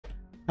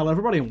Hello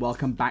everybody and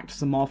welcome back to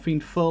some more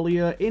Fiend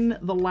Folio. In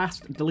the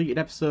last deleted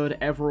episode,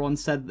 everyone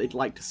said they'd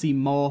like to see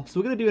more, so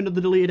we're going to do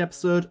another deleted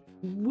episode.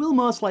 We'll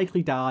most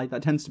likely die,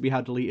 that tends to be how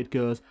deleted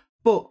goes,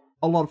 but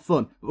a lot of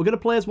fun. We're going to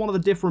play as one of the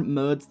different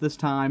modes this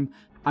time.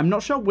 I'm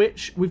not sure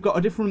which. We've got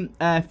a different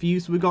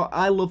few, so we've got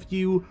I Love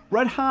You,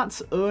 Red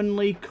Hearts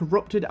Only,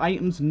 Corrupted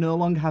Items No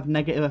Longer Have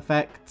Negative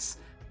Effects.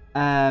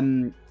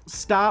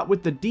 Start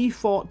with the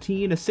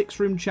D14, a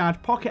 6-room charge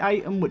pocket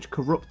item which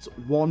corrupts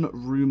 1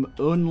 room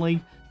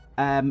only.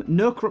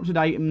 No corrupted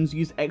items,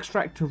 use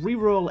extract to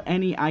reroll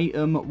any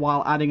item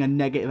while adding a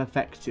negative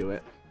effect to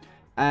it.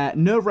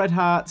 No red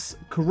hearts,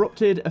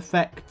 corrupted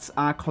effects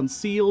are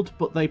concealed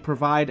but they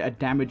provide a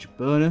damage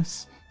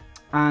bonus.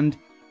 And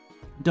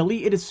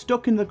deleted is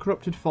stuck in the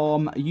corrupted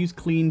form, use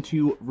clean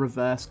to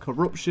reverse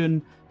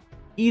corruption.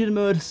 Eden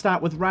mode,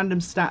 start with random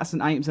stats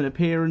and items and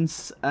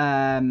appearance.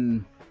 I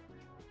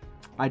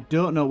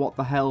don't know what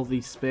the hell the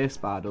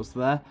spacebar does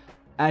there.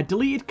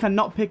 Deleted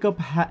cannot pick up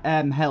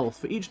health.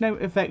 For each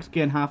negative effect,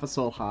 gain half a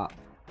soul heart.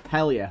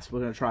 Hell yes, we're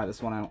going to try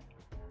this one out.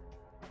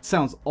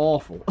 Sounds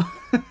awful.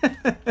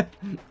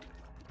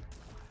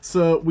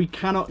 So, we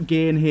cannot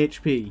gain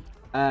HP.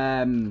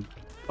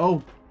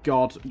 Oh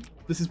god,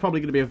 this is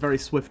probably going to be a very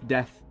swift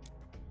death.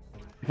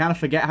 I kind of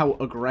forget how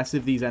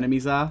aggressive these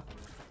enemies are.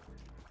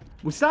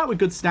 We start with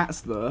good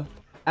stats though.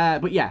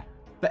 But yeah,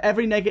 for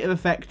every negative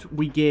effect,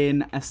 we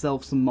gain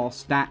ourselves some more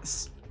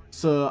stats.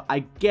 So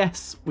I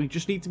guess we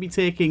just need to be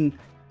taking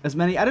as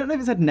many, I don't know if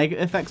it's had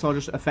negative effects or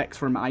just effects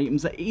from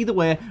items. Either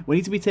way, we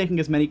need to be taking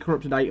as many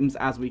corrupted items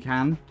as we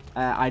can.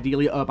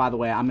 Ideally, oh, by the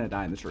way, I'm going to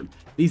die in this room.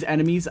 These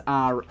enemies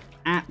are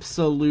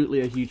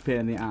absolutely a huge pain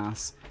in the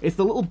ass. It's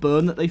the little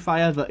burn that they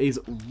fire that is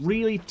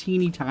really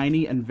teeny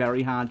tiny and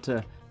very hard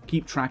to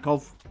keep track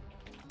of.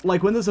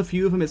 Like when there's a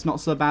few of them, it's not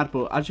so bad,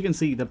 but as you can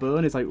see, the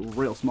burn is like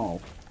real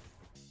small.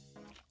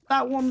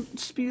 That one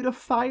spewed a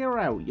fire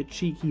out, you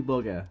cheeky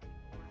bugger.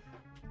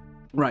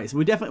 Right, so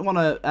we definitely want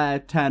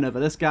to turn over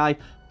this guy.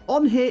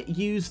 On hit,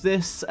 use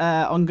this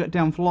on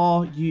down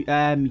floor.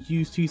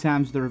 Use 2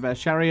 times the reverse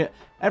chariot.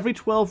 Every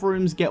 12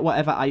 rooms, get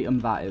whatever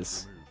item that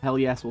is. Hell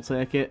yes, we'll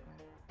take it.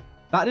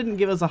 That didn't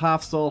give us a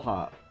half soul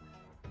heart.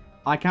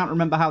 I can't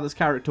remember how this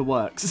character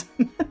works.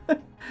 Maybe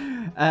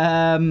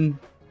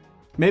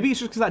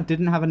it's just because that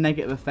didn't have a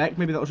negative effect.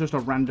 Maybe that was just a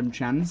random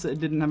chance it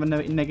didn't have a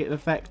negative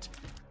effect.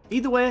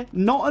 Either way,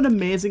 not an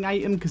amazing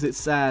item because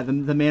it's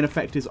the main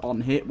effect is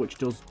on hit, which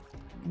does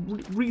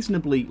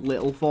reasonably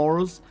little for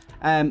us.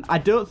 I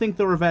don't think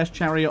the reverse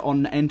chariot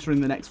on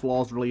entering the next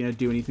floor is really going to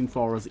do anything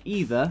for us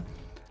either.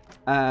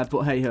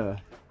 But hey ho.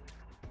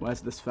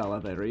 Where's this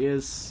fella? There he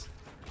is.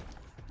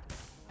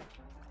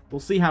 We'll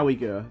see how we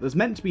go. There's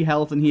meant to be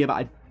health in here, but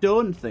I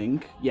don't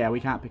think... Yeah, we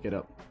can't pick it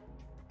up.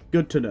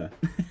 Good to know.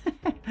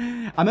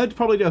 I'm going to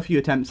probably do a few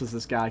attempts as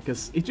this guy,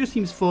 because it just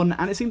seems fun,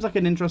 and it seems like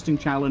an interesting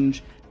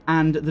challenge,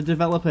 and the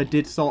developer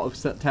did sort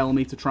of tell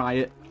me to try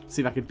it,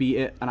 see if I could beat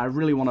it, and I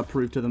really want to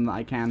prove to them that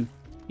I can,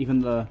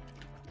 even though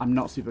I'm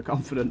not super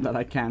confident that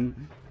I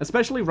can.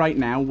 Especially right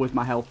now, with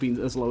my health being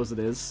as low as it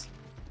is.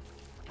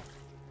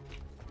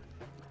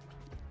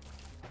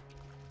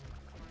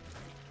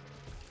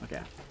 Okay.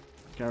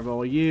 Care of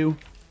all you.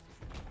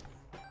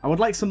 I would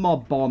like some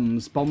more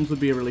bombs. Bombs would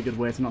be a really good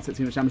way to not take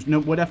too much damage. No,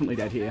 we're definitely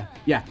dead here.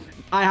 Yeah,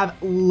 I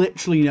have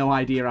literally no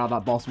idea how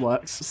that boss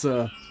works,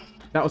 so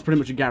that was pretty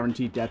much a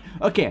guaranteed dead.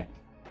 Okay.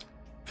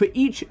 For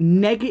each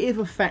negative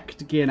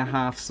effect, gain a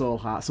half soul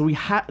heart. So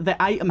the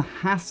item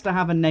has to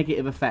have a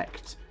negative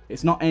effect.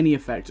 It's not any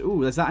effect.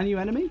 Ooh, is that a new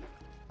enemy?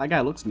 That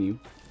guy looks new.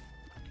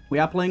 We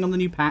are playing on the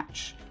new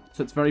patch,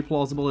 so it's very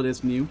plausible it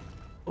is new.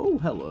 Oh,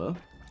 hello.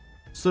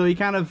 So he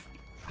kind of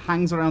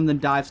hangs around, then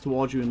dives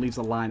towards you and leaves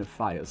a line of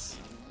fires.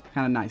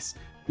 Kind of nice.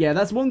 Yeah,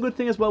 that's one good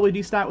thing as well. We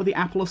do start with the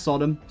Apple of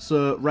Sodom,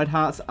 so red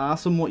hearts are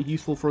somewhat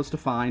useful for us to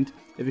find.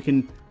 If we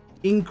can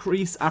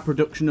increase our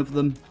production of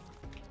them,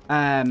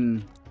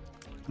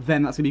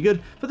 then that's going to be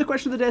good. For the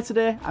question of the day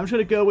today, I'm just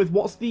going to go with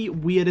what's the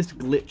weirdest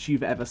glitch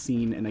you've ever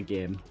seen in a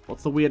game?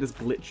 What's the weirdest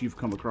glitch you've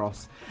come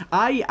across?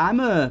 I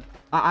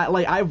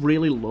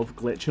really love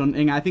glitch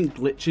hunting. I think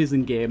glitches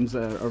in games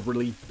are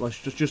really,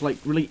 just like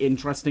really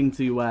interesting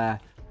to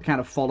kind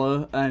of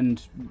follow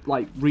and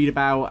like read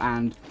about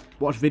and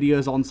watch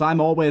videos on. So I'm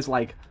always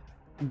like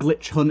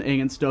glitch hunting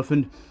and stuff,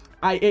 and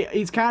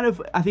it's kind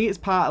of, I think it's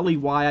partly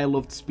why I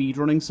loved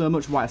speedrunning so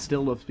much, why I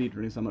still love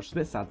speedrunning so much. It's a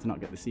bit sad to not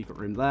get the secret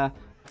room there.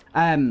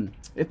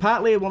 It's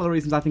partly one of the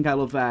reasons I think I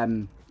love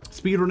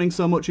speedrunning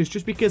so much is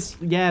just because,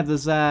 yeah,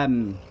 there's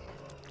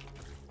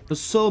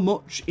so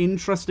much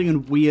interesting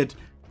and weird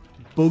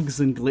bugs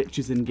and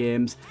glitches in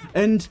games,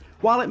 and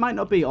while it might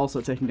not be, also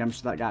taking damage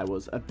to that guy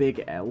was a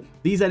big L.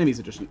 These enemies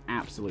are just an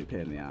absolute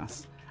pain in the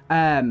ass.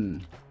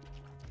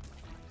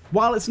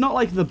 While it's not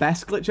like the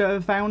best glitch I've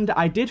ever found,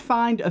 I did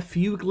find a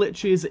few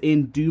glitches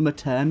in Doom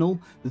Eternal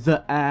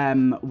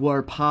that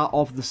were part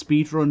of the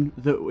speedrun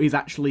that is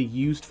actually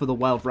used for the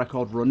world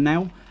record run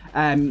now.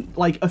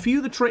 Like, a few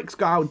of the tricks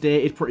got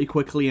outdated pretty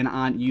quickly and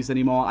aren't used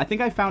anymore. I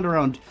think I found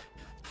around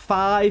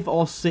 5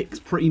 or 6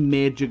 pretty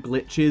major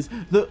glitches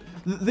that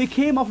they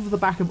came off of the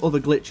back of other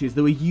glitches.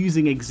 They were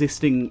using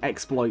existing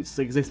exploits,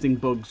 existing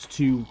bugs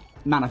to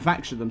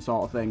manufacture them,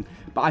 sort of thing.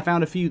 But I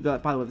found a few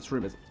that, by the way, this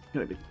room is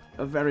going to be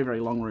a very, very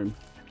long room.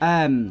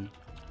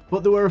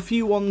 But there were a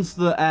few ones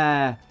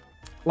that,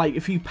 like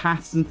a few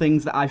paths and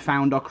things that I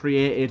found or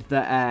created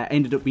that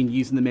ended up being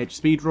used in the major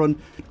speedrun.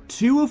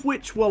 2 of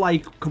which were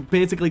like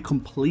basically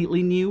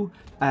completely new.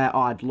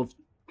 I'd love.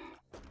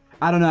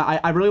 I don't know.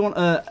 I really want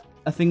a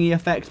thingy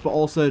effect, but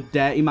also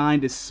Dirty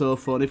Mind is so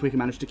fun if we can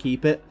manage to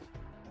keep it.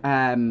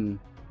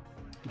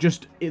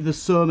 Just there's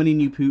so many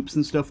new poops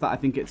and stuff that I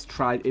think it's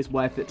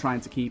worth it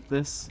trying to keep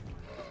this.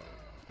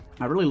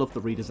 I really love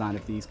the redesign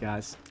of these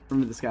guys.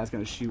 Remember, this guy's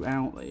going to shoot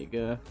out. There you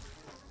go.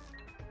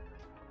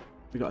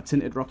 We got a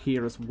tinted rock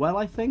here as well,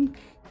 I think.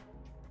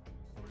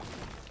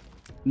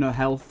 No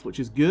health, which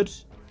is good.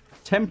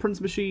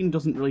 Temperance machine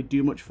doesn't really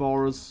do much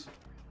for us.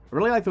 I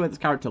really like the way this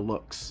character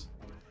looks.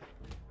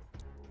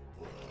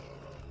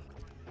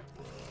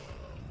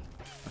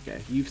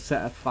 Okay, you've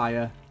set a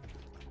fire.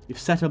 You've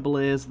set a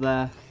blaze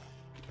there.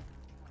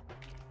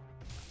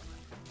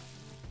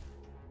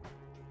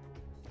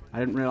 I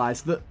didn't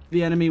realize that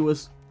the enemy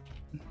was...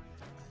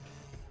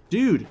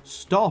 Dude,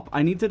 stop.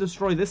 I need to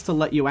destroy this to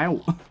let you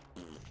out.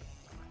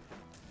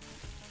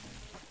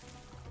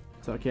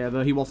 It's okay,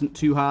 though. He wasn't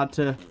too hard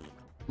to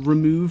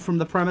remove from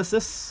the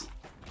premises.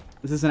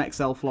 This is an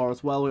XL floor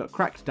as well. We've got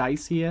cracked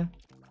dice here.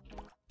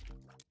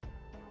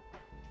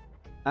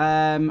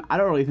 I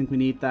don't really think we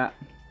need that.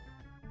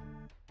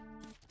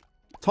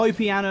 Toy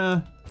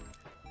piano.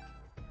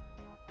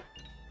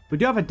 We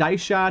do have a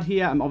dice shard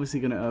here. I'm obviously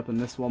going to open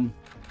this one.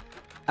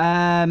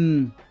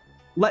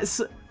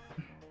 Let's...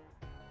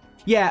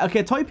 Yeah,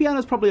 okay, toy piano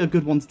is probably a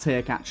good one to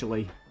take,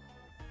 actually.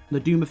 The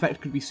Doom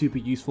effect could be super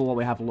useful while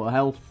we have low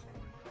health.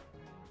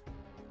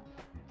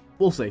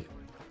 We'll see.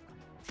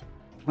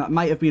 That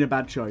might have been a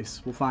bad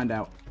choice. We'll find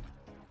out.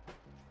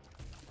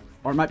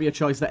 Or it might be a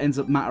choice that ends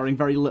up mattering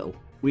very little.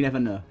 We never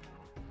know.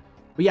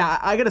 But yeah,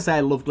 I gotta say I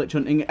love glitch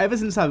hunting. Ever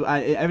since I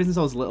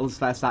was little,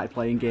 as I started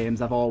playing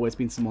games, I've always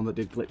been someone that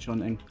did glitch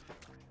hunting.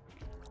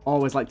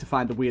 Always like to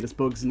find the weirdest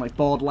bugs in like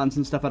Borderlands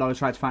and stuff. I'd always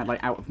try to find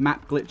like out of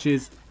map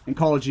glitches. In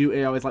Call of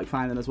Duty, I always like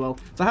finding them as well.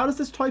 So how does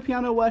this toy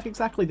piano work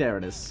exactly? There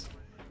it is.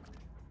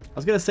 I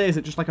was gonna say, is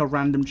it just like a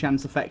random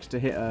chance effect to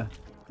hit a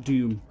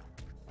Doom?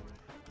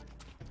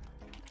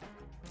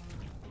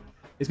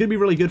 It's going to be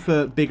really good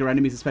for bigger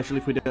enemies, especially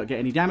if we don't get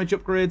any damage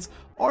upgrades,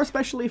 or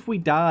especially if we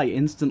die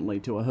instantly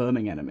to a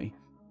homing enemy.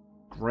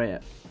 Great.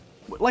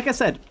 Like I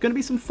said, going to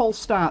be some false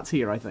starts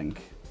here, I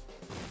think.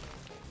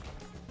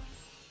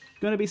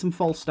 Going to be some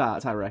false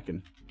starts, I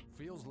reckon.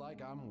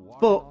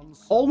 But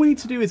all we need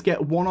to do is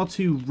get 1 or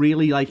 2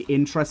 really like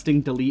interesting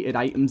deleted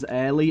items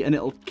early, and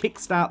it'll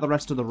kickstart the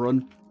rest of the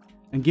run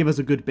and give us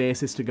a good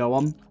basis to go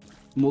on.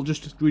 And we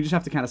just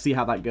have to kind of see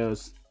how that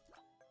goes.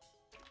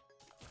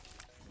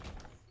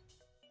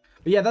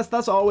 But yeah,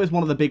 that's always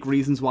one of the big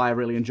reasons why I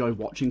really enjoy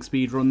watching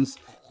speedruns.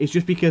 It's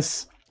just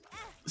because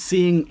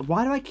seeing...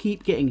 Why do I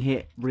keep getting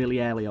hit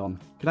really early on?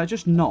 Could I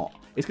just not?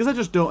 It's because I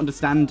just don't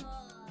understand.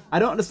 I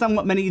don't understand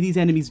what many of these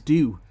enemies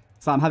do.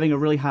 So I'm having a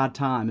really hard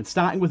time. And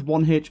starting with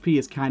 1 HP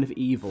is kind of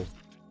evil.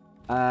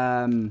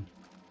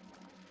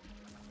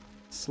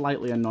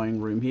 Slightly annoying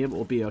room here, but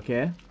we'll be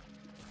okay.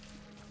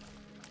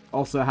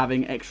 Also,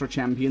 having extra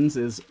champions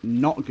is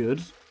not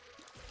good.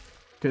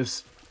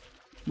 Because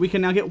we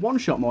can now get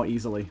one-shot more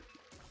easily.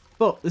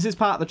 But this is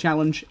part of the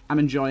challenge. I'm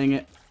enjoying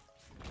it.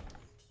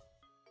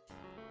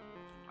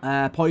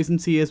 Poison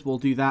tears, we'll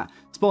do that.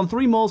 Spawn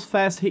 3 moles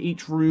first, hit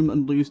each room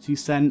and lose 2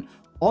 cent.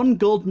 On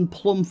golden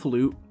plum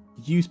flute,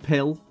 use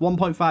pill.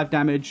 1.5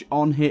 damage.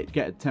 On hit,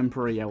 get a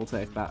temporary. Yeah, we'll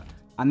take that.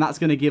 And that's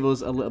going to give us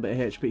a little bit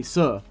of HP.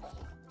 So,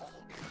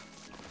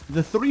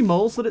 the 3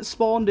 moles that it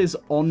spawned is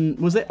on...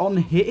 Was it on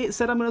hit it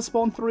said I'm going to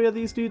spawn 3 of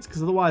these dudes?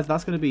 Because otherwise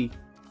that's going to be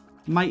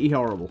mighty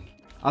horrible.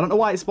 I don't know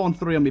why it spawned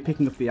 3 on me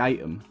picking up the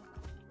item.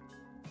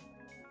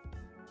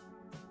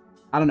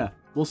 I don't know.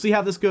 We'll see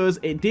how this goes.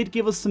 It did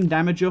give us some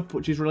damage up,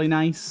 which is really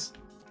nice.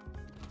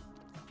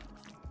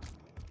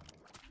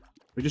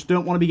 We just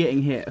don't want to be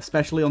getting hit,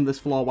 especially on this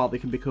floor while they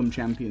can become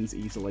champions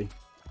easily.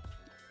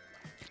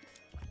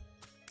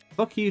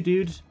 Fuck you,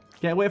 dude.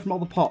 Get away from all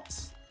the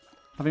pots.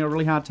 Having a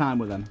really hard time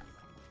with them.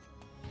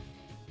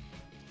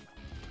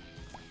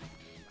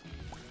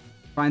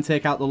 Try and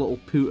take out the little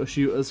pooter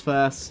shooters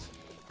first.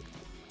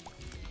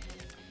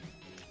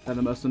 They're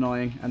the most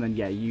annoying. And then,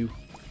 yeah, you.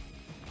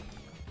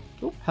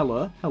 Oh,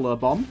 hello. Hello,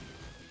 bomb.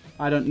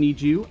 I don't need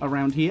you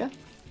around here.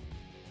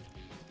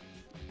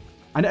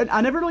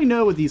 I never really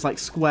know with these, like,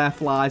 square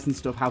flies and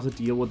stuff how to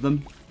deal with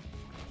them.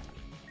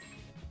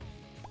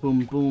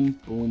 Boom, boom,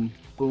 boom,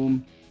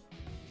 boom.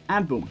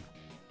 And boom.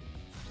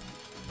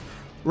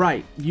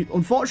 Right.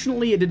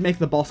 Unfortunately, it did make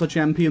the bosse a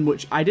champion,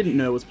 which I didn't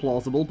know was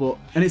plausible, but...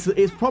 And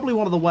it's probably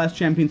one of the worst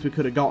champions we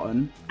could have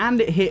gotten.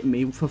 And it hit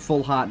me for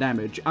full heart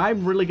damage.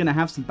 I'm really going to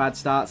have some bad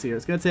starts here.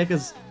 It's going to take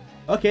us...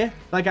 Okay,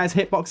 that guy's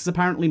hitbox is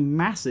apparently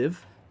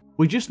massive.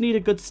 We just need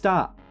a good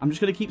start. I'm just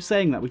going to keep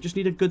saying that. We just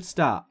need a good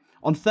start.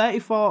 On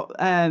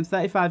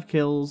 35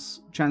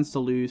 kills, chance to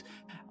lose.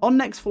 On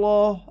next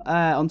floor,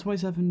 on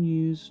 27,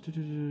 use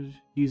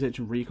it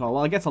and recall.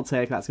 Well, I guess I'll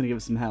take that. It's going to give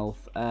us some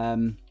health.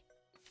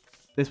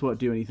 This won't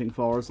do anything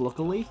for us,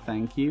 luckily.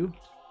 Thank you.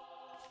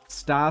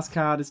 Stars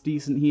card is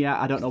decent here.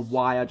 I don't know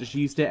why I just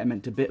used it. I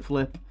meant to bit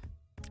flip.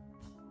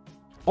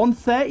 On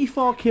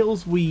 34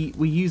 kills, we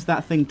use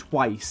that thing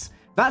twice.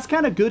 That's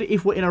kind of good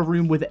if we're in a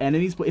room with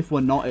enemies, but if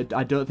we're not,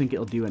 I don't think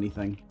it'll do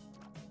anything.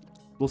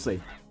 We'll see.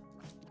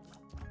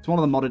 It's one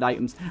of the modded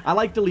items. I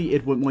like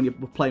deleted when you're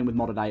playing with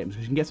modded items,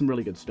 because you can get some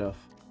really good stuff.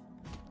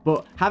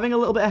 But having a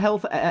little bit of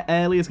health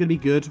early is going to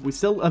be good. We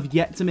still have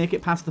yet to make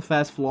it past the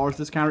first floor as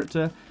this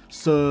character,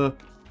 so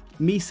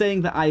me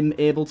saying that I'm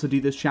able to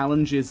do this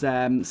challenge is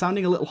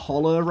sounding a little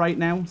hollow right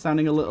now,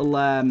 sounding a little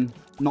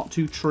not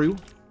too true.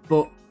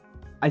 But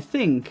I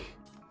think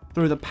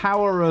through the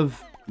power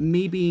of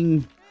me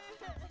being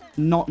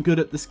not good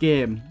at this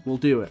game, we'll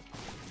do it.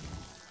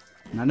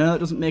 And I know that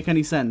doesn't make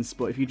any sense,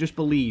 but if you just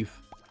believe,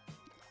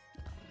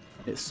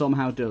 it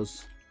somehow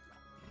does.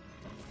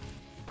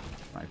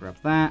 Right, grab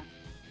that.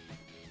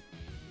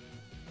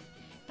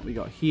 What we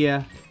got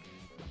here?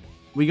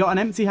 We got an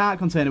empty heart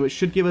container, which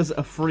should give us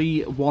a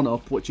free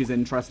 1-up, which is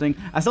interesting.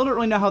 I still don't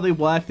really know how they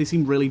work. They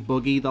seem really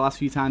buggy the last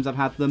few times I've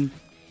had them.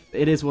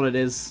 It is what it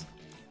is.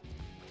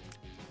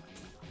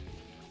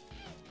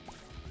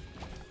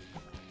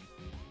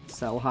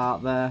 Sell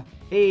heart there.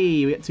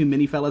 Hey, we get 2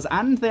 mini fellas,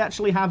 and they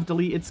actually have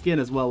deleted skin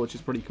as well, which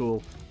is pretty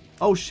cool.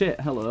 Oh shit,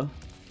 hello.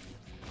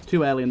 It's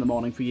too early in the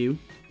morning for you.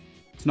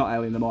 It's not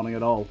early in the morning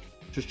at all.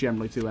 Just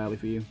generally too early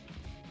for you.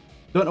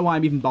 Don't know why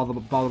I'm even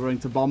bothering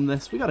to bomb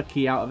this. We got a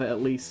key out of it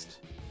at least.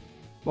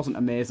 Wasn't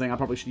amazing. I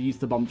probably should use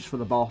the bomb just for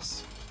the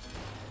boss.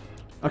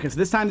 Okay, so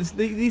this time,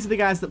 these are the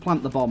guys that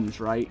plant the bombs,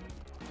 right?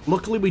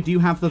 Luckily, we do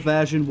have the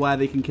version where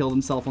they can kill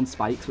themselves on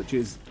spikes, which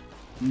is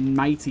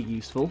mighty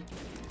useful.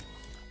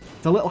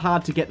 It's a little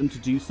hard to get them to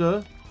do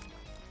so.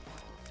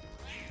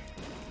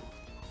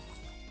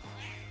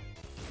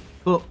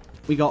 But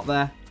we got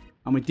there.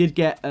 And we did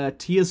get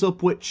Tears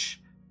Up,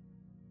 which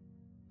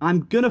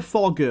I'm going to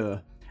forego.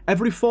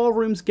 Every 4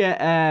 rooms get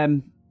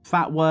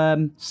Fat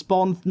Worm,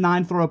 spawn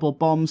 9 throwable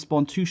bombs,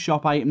 spawn 2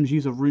 shop items,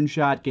 use a rune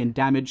shard, gain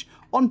damage.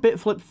 On bit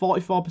flip,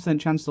 44%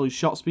 chance to lose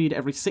shot speed.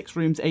 Every 6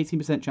 rooms,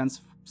 18% chance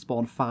to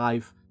spawn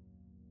 5.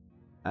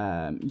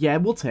 Yeah,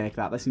 we'll take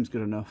that. That seems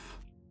good enough.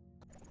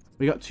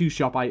 We got 2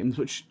 shop items,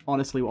 which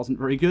honestly wasn't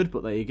very good,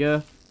 but there you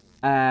go.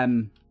 I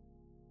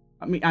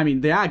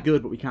mean, they are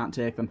good, but we can't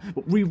take them.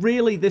 But we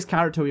really, this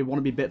character, we want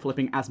to be bit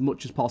flipping as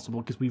much as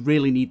possible, because we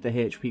really need the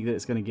HP that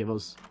it's going to give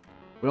us.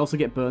 We also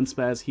get burn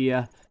spares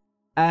here.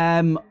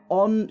 On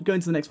going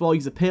to the next floor,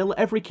 use a pill.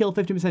 Every kill,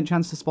 50%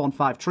 chance to spawn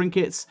 5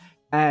 trinkets.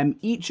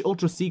 Each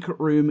ultra secret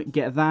room,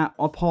 get that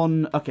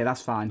upon... Okay,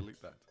 that's fine.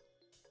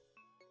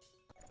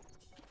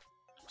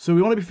 So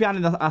we want to be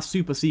finding our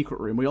super secret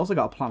room. We also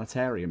got a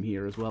planetarium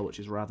here as well, which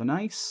is rather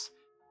nice.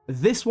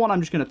 This one I'm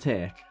just going to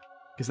take,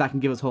 because that can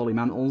give us holy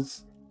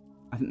mantles.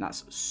 I think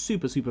that's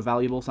super, super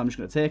valuable, so I'm just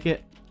going to take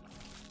it.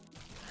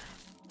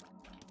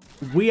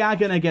 We are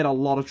going to get a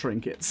lot of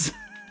trinkets.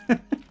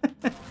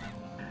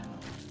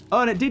 Oh,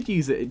 and it did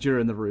use it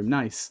during the room.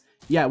 Nice.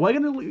 Yeah, we're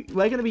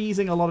gonna be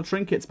using a lot of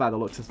trinkets by the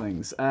looks of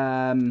things.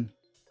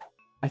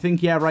 I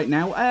think, yeah, right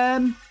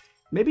now.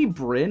 Maybe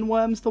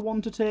Brainworm's the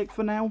one to take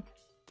for now.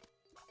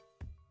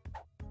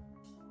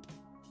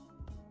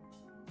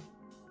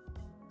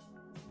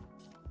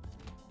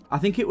 I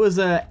think it was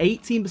a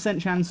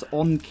 18% chance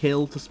on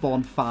kill to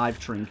spawn 5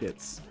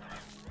 trinkets.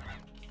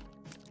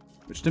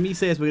 Which to me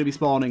says we're going to be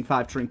spawning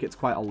 5 trinkets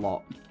quite a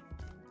lot.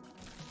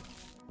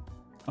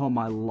 Oh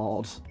my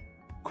lord.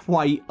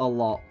 Quite a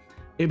lot.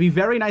 It'd be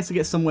very nice to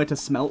get somewhere to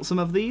smelt some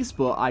of these,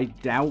 but I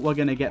doubt we're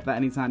going to get that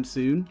anytime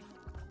soon.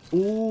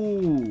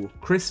 Ooh,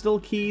 crystal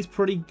key's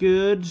pretty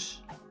good.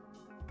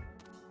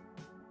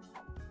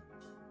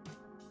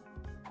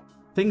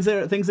 Things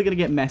are going to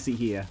get messy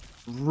here.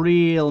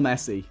 Real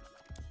messy.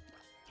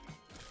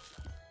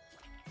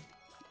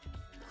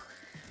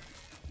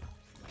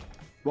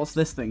 What's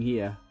this thing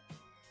here?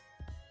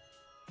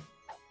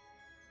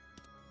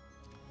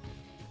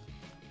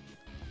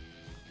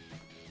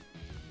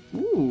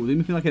 Ooh, they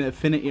make like an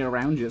affinity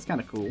around you. That's kind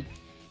of cool.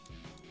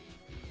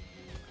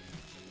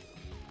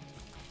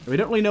 We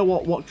don't really know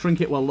what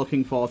trinket we're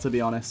looking for, to be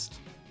honest.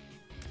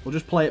 We'll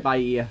just play it by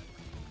ear.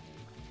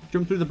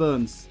 Jump through the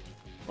burns.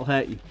 It'll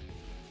hurt you.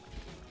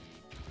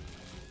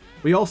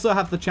 We also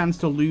have the chance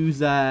to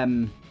lose out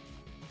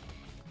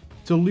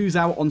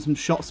on some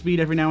shot speed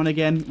every now and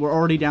again. We're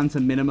already down to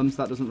minimum,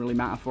 so that doesn't really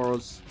matter for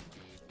us.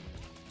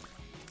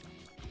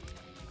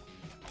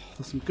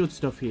 There's some good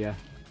stuff here.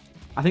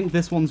 I think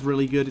this one's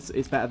really good.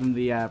 It's better than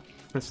the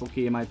crystal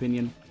key, in my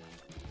opinion.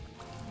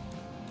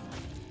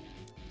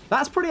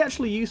 That's pretty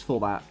actually useful,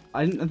 that.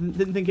 I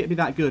didn't think it'd be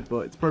that good,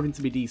 but it's proving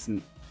to be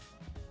decent.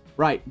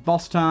 Right,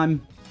 boss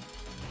time.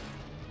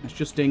 Let's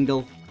just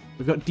dingle.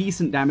 We've got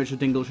decent damage, so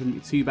dingle shouldn't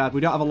be too bad. We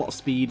don't have a lot of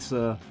speed,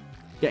 so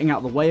getting out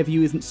of the way of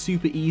you isn't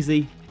super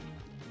easy.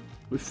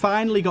 We've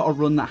finally got a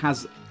run that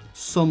has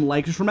some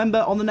legs. Just remember,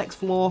 on the next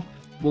floor,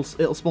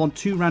 it'll spawn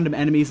 2 random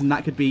enemies, and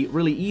that could be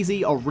really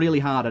easy or really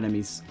hard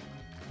enemies.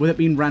 With it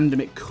being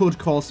random, it could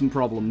cause some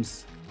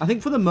problems. I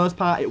think for the most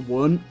part, it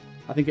won't.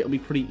 I think it'll be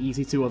pretty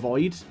easy to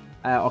avoid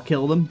or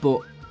kill them,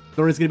 but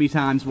there is going to be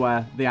times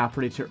where they are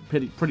pretty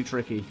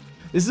tricky.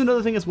 This is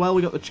another thing as well.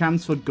 We got the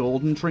chance for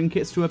golden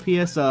trinkets to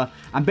appear, so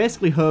I'm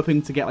basically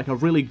hoping to get like a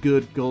really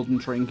good golden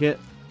trinket.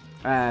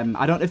 I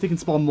don't know if they can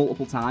spawn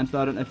multiple times,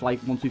 though. I don't know if like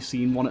once we've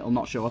seen one, it'll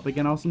not show up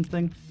again or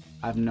something.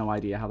 I have no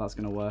idea how that's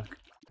going to work.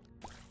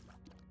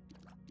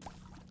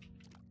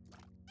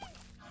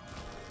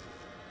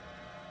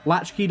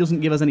 Latchkey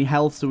doesn't give us any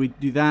health, so we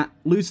do that.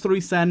 Lose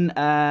 3 sen.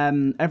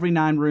 Every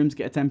 9 rooms,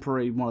 get a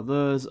temporary one of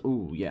those.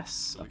 Ooh,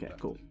 yes. Okay,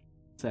 cool.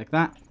 Take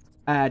that.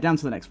 Down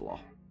to the next floor.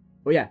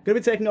 But yeah, going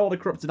to be taking all the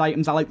corrupted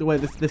items. I like the way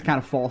this kind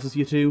of forces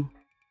you to.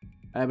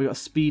 We got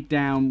speed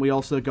down. We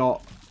also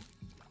got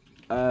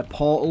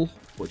portal,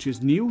 which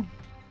is new.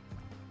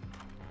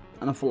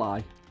 And a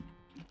fly.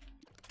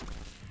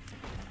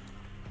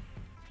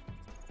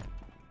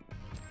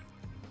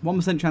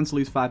 %1 chance to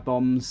lose 5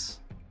 bombs.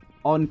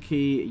 On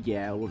key,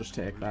 yeah, we'll just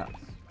take that.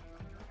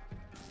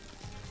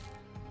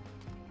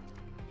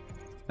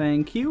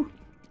 Thank you.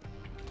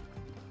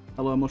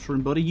 Hello,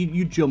 mushroom buddy.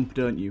 You jump,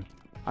 don't you?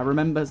 I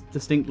remember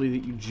distinctly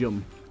that you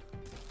jump.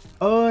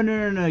 Oh,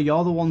 no.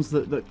 You're the ones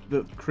that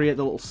create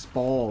the little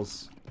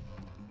spores.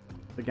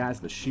 The guys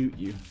that shoot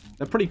you.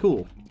 They're pretty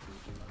cool.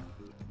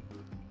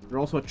 You're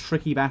also a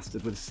tricky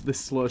bastard with this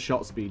slow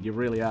shot speed. You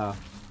really are.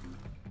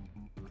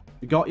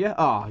 You got you?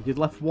 Ah, you'd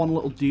left one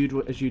little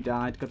dude as you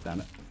died. God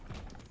damn it.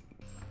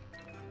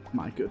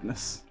 My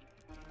goodness.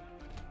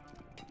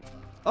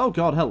 Oh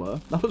god,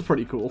 hello. That was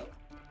pretty cool.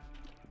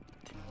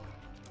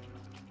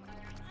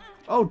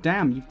 Oh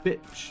damn, you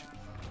bitch.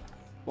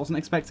 Wasn't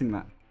expecting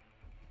that.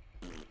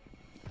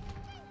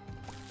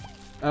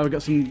 Oh, we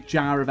got some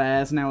jar of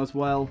airs now as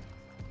well.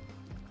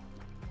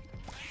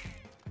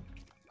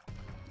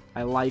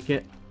 I like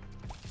it.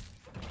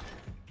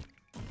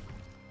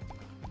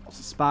 Lots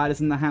of spiders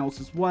in the house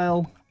as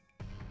well.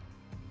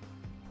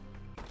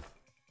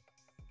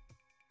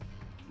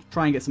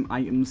 Try and get some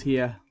items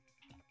here.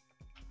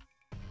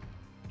 A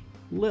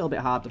little bit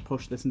hard to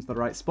push this into the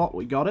right spot.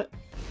 We got it.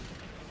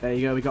 There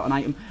you go, we got an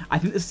item. I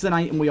think this is an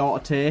item we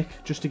ought to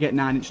take just to get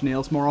 9-inch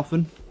nails more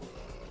often.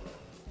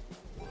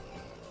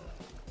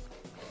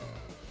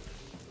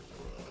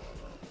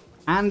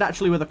 And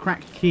actually with a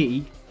cracked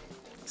key,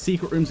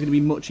 secret room's going to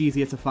be much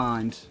easier to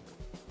find.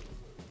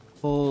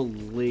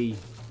 Holy.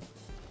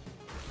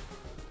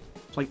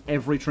 It's like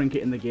every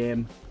trinket in the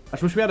game. I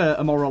just wish we had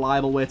a more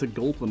reliable way to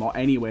gulp them, or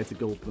any way to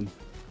gulp them.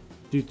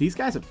 Dude, these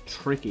guys are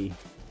tricky.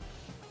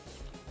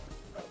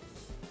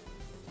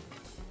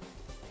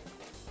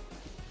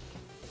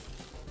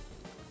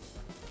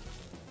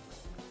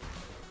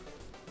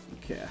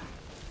 Okay.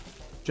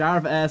 Jar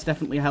of Air's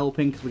definitely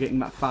helping, because we're getting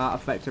that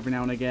fart effect every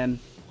now and again.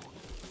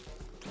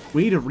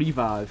 We need a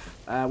revive.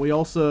 We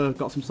also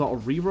got some sort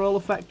of reroll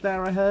effect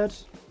there, I heard.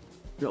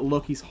 We got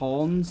Loki's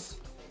horns.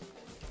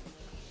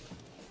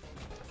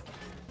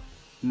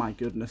 My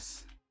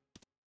goodness.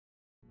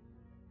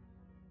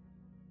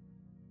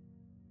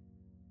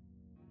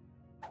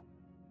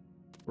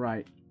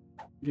 Right.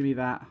 Give me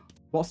that.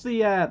 What's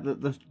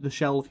the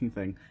shell-looking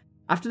thing?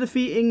 After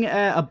defeating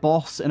a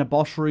boss in a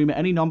boss room,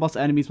 any non-boss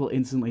enemies will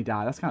instantly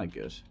die. That's kind of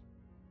good.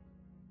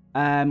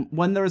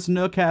 When there is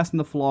no chaos on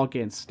the floor,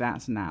 gain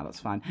stats. Nah,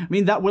 that's fine. I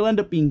mean, that will end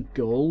up being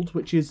gold,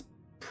 which is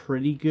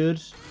pretty good.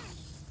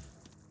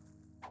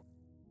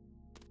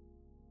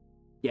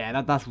 Yeah,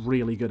 that's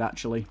really good,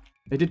 actually.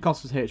 It did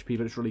cost us HP,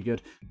 but it's really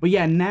good. But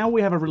yeah, now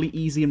we have a really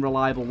easy and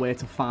reliable way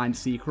to find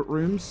secret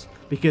rooms.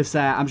 Because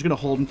I'm just going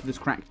to hold into this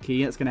cracked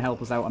key, and it's going to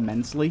help us out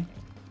immensely.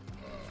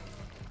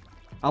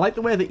 I like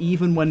the way that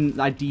even when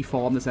I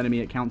deform this enemy,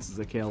 it counts as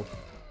a kill.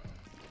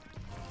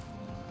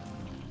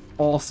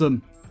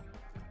 Awesome.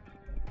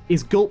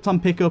 Is gulped on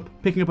pickup.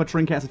 Picking up a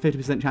trinket has a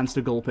 50% chance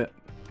to gulp it.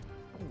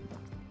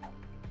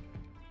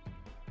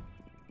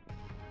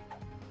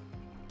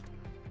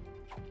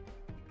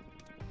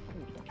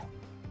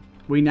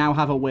 We now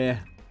have a way.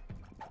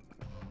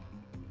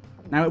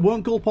 Now, it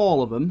won't gulp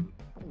all of them.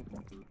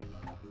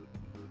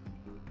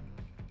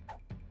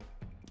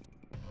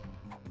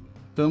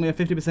 It's only a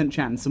 50%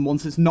 chance, and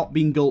once it's not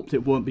being gulped,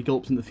 it won't be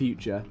gulped in the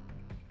future.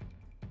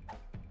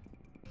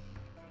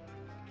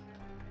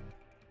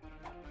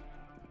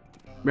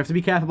 We have to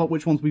be careful about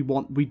which ones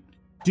we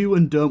do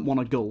and don't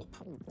want to gulp.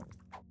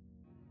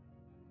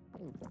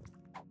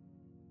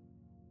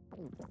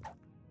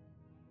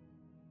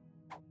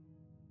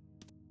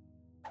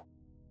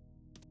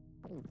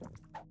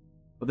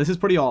 But this is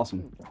pretty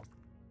awesome.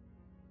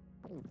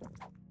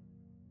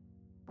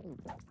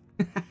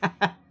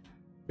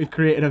 We've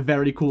created a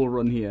very cool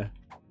run here.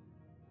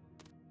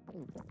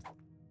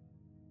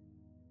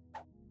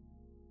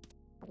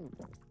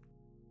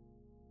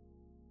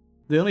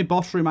 The only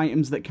boss room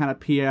items that can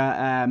appear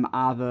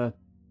are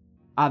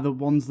the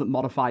ones that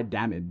modify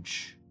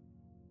damage.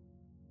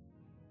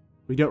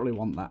 We don't really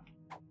want that.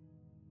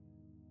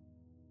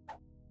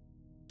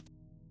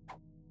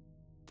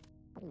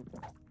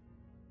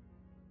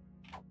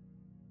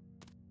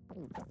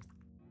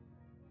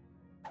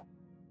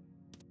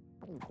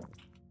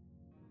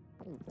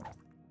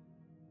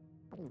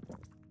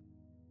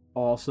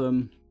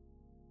 Awesome.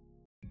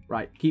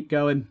 Right, keep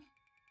going.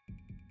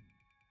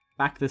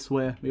 Back this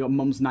way. We got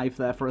Mum's knife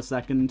there for a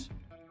second.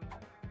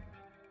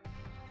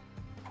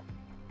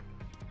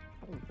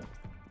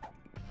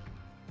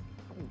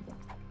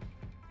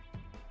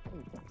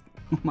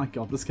 Oh my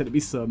god, there's going to be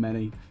so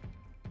many.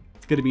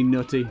 It's going to be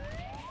nutty.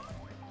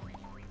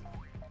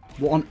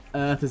 What on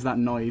earth is that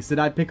noise? Did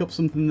I pick up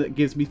something that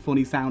gives me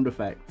funny sound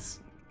effects?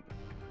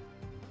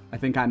 I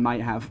think I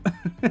might have.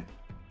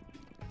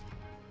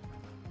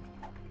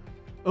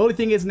 Only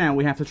thing is now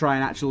we have to try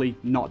and actually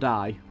not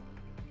die.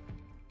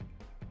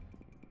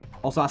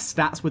 Also, our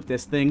stats with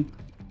this thing.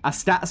 Our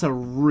stats are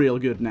real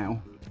good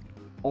now.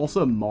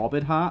 Also,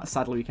 Morbid Heart.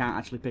 Sadly, we can't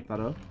actually pick that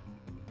up.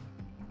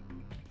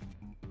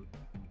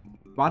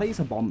 Why did I use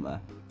a bomb there?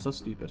 So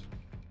stupid.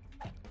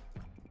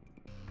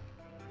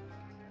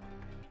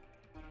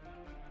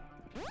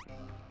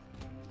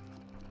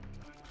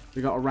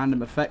 We got a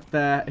random effect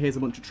there. Here's a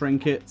bunch of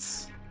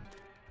trinkets.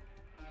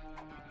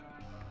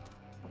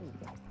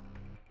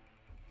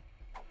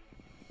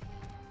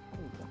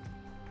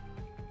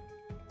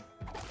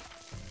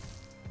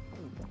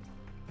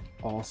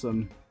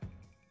 Awesome.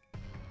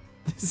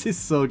 This is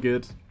so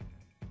good.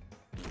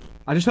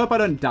 I just hope I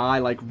don't die,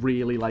 like,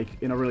 really,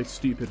 like, in a really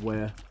stupid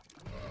way.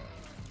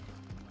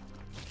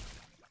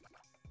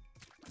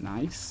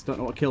 Nice. Don't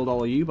know what killed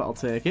all of you, but I'll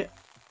take it.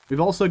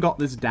 We've also got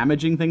this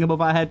damaging thing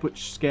above our head,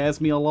 which scares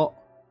me a lot.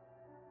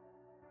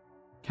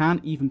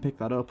 Can't even pick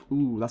that up.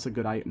 Ooh, that's a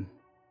good item.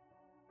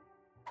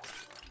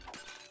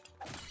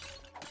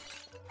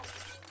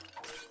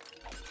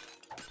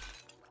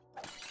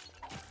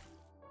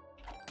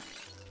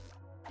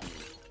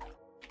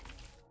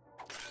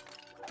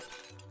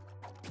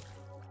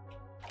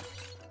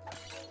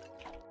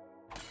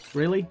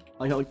 Really?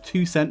 I got like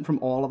 2 cents from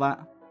all of that?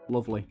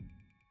 Lovely.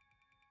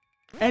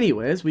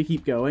 Anyways, we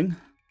keep going.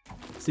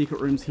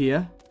 Secret rooms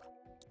here.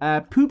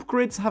 Poop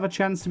grids have a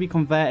chance to be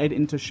converted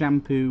into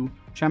shampoo.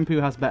 Shampoo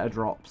has better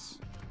drops.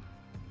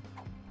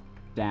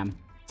 Damn.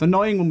 It's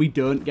annoying when we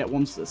don't get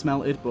ones that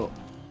smelted, but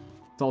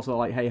it's also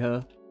like, hey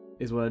ho,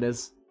 is what it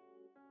is.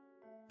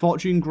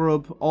 Fortune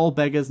grub. All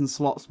beggars and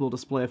slots will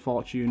display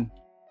fortune.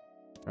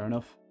 Fair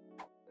enough.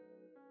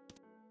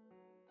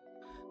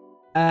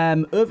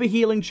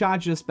 Overhealing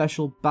charges a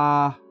special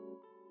bar.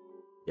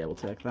 Yeah, we'll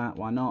take that.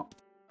 Why not?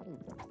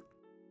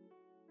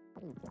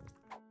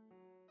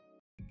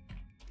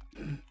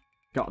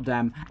 God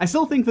damn. I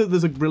still think that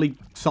there's a really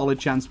solid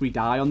chance we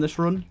die on this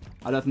run.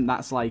 I don't think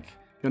that's, like,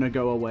 gonna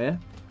go away.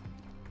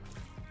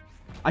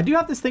 I do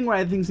have this thing where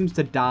everything seems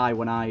to die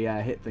when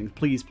I hit things.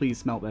 Please, please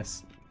smelt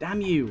this.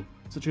 Damn you.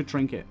 Such a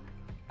trinket.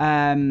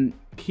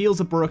 Heals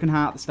a broken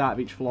heart at the start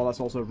of each floor. That's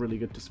also really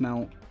good to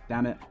smelt.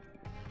 Damn it.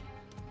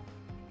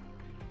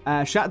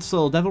 Shattered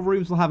Soul. Devil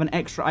rooms will have an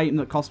extra item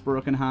that costs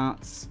broken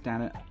hearts.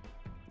 Damn it.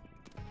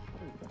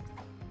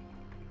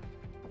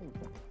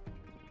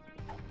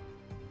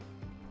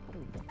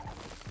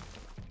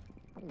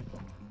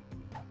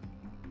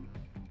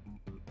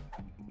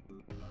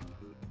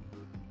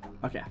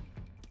 Okay.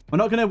 We're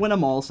not going to win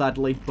them all,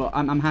 sadly, but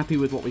I'm happy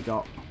with what we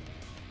got.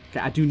 Okay,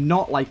 I do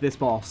not like this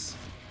boss.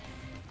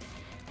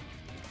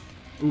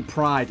 Ooh,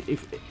 Pride.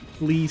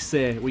 Please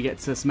say we get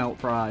to smelt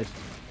Pride.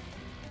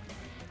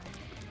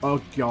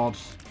 Oh, God.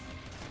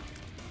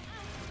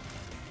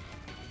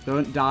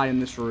 Don't die in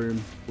this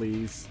room,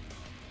 please.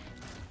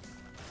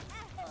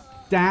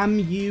 Damn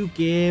you,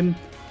 game.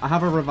 I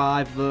have a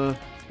revive, though.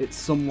 It's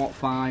somewhat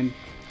fine.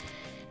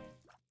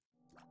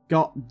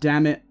 God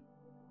damn it.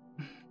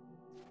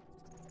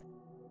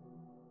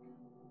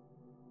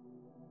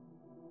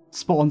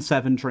 Spawn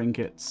 7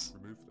 trinkets.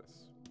 Remove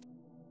this.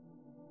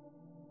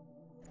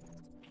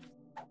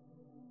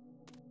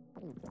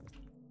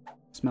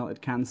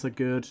 Smelted cancer,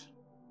 good.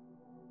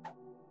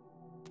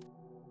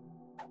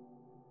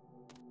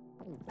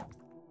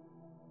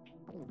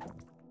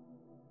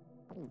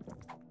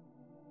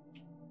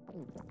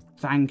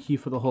 Thank you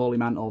for the Holy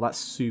Mantle. That's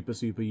super,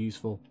 super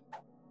useful.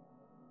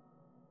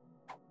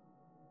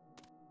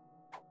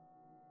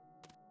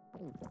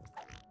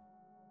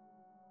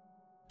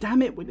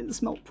 Damn it, we didn't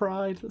smelt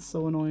Pride. That's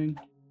so annoying.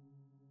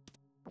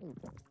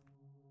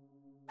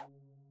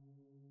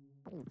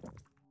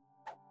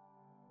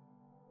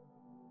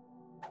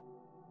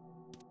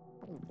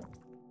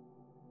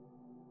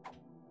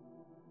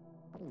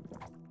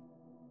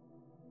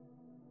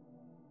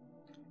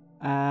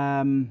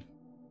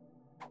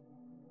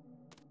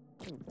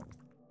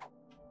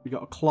 We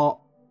got a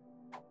clot.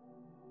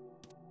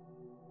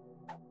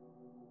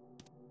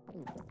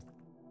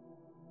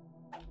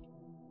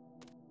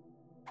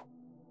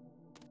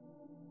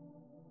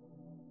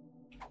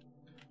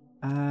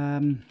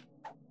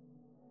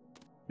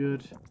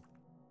 Good.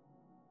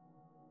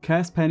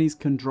 Curse pennies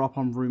can drop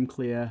on room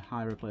clear.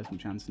 High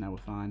replacement chance. Now we're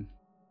fine.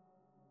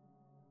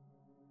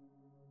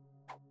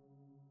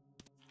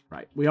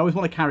 Right. We always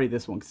want to carry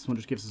this one because this one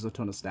just gives us a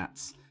ton of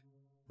stats.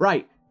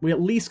 Right. We at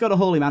least got a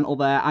Holy Mantle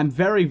there. I'm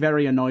very,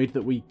 very annoyed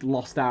that we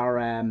lost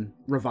our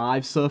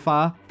revives so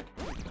far.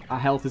 Our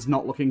health is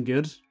not looking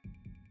good.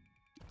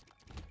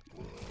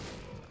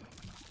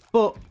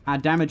 But our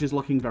damage is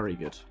looking very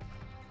good.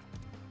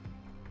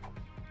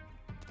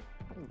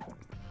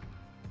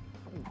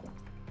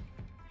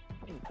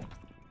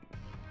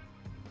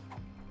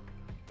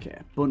 Okay,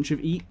 bunch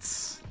of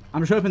eats.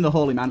 I'm just hoping the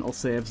Holy Mantle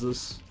saves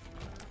us.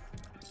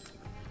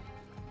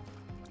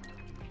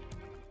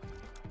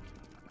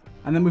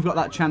 And then we've got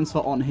that chance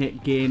for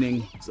on-hit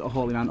gaining sort of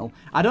Holy Mantle.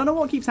 I don't know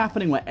what keeps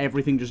happening where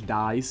everything just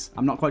dies.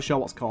 I'm not quite sure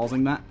what's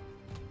causing that.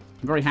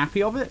 I'm very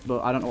happy of it,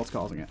 but I don't know what's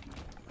causing it.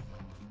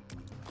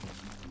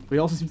 We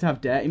also seem to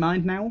have Dirty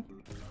Mind now.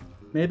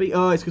 Maybe?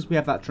 Oh, it's because we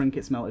have that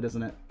trinket smelted,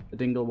 isn't it? The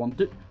dingle one.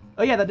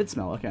 Oh, yeah, that did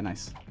smell. Okay,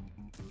 nice.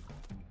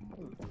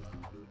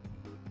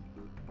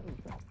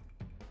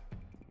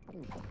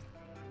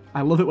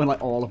 I love it when,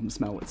 like, all of them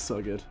smell. It's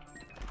so good.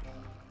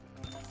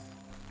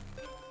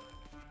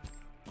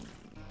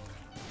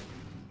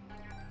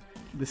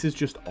 This is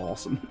just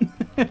awesome.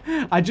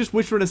 I just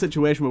wish we were in a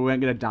situation where we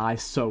weren't going to die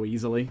so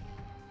easily.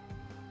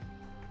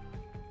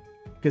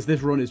 Because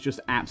this run is just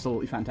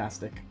absolutely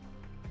fantastic.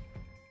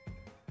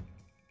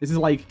 This is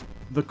like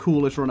the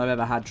coolest run I've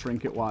ever had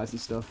trinket-wise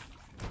and stuff.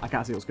 I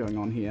can't see what's going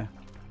on here.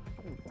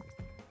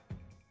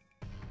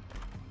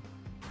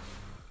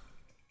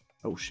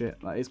 Oh shit,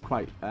 that is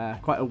quite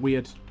a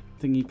weird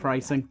thingy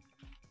pricing.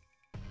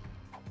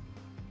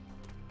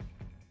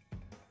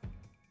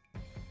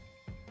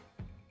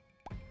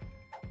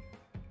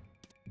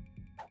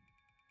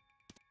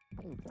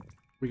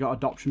 We got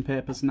adoption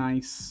papers,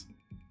 nice.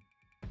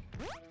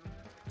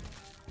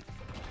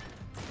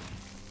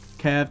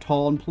 Curved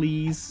horn,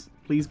 please.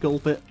 Please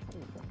gulp it.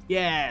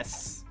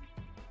 Yes!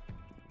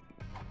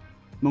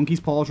 Monkey's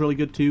paw's really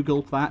good too.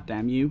 Gulp that,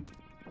 damn you.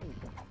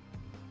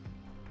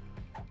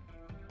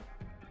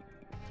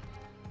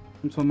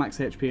 So max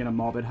HP and a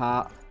morbid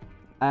heart.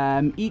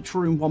 Each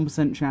room,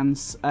 1%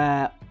 chance.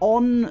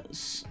 On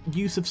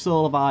use of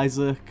Soul of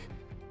Isaac.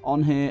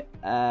 On hit.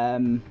 I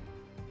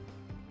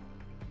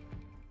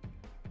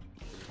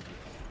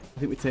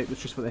think we take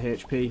this just for the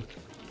HP.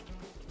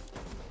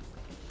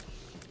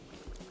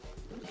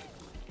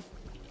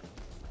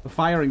 We're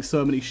firing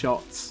so many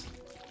shots.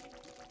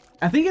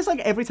 I think it's like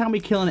every time we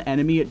kill an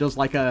enemy, it does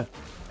like a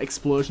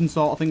explosion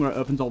sort of thing where it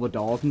opens all the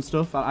doors and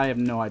stuff. I have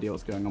no idea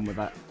what's going on with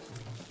that.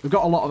 We've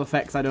got a lot of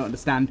effects I don't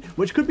understand,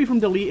 which could be from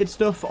deleted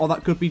stuff, or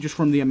that could be just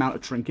from the amount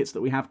of trinkets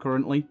that we have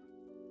currently.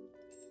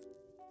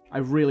 I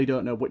really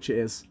don't know which it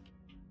is.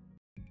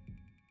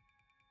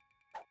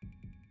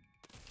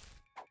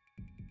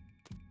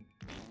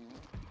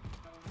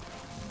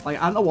 Like,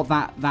 I don't know what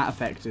that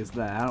effect is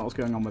there. I don't know what's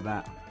going on with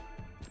that.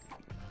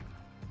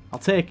 I'll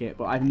take it,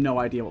 but I have no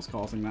idea what's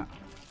causing that.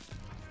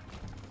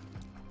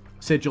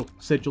 Sigil,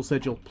 sigil,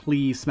 sigil.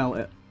 Please smelt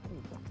it.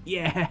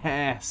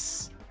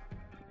 Yes!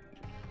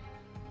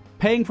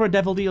 Paying for a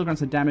devil deal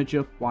grants a damage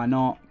up. Why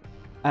not?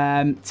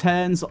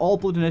 Turns all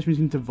blood donation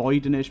machines into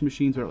void donation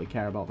machines. We don't really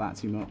care about that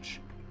too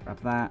much. Grab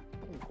that.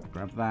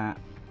 Grab that.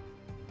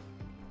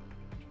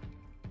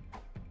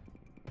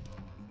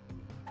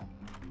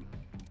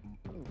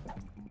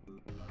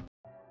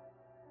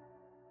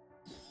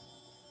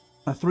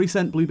 A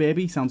 3-cent blue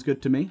baby sounds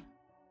good to me.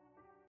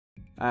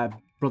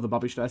 Brother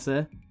Bobby, should I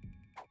say?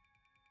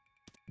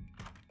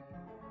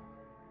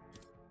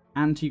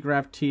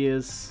 Anti-grav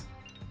tears.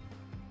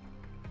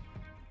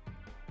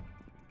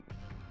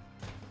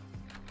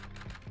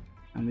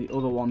 And the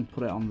other one,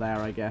 put it on there,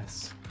 I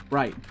guess.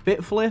 Right,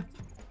 bit flip.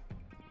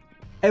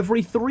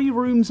 Every 3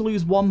 rooms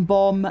lose 1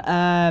 bomb.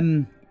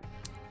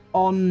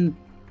 On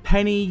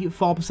Penny,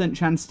 4%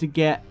 chance to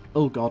get...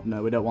 Oh god,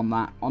 no, we don't want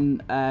that.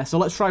 On so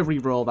let's try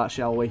re-roll that,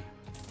 shall we?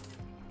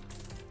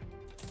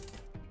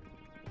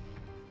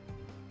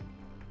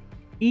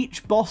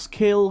 Each boss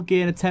kill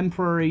gain a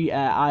temporary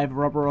Eye of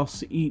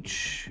Ouroboros.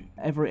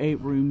 Every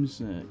 8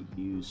 rooms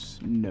use...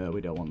 No,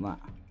 we don't want that.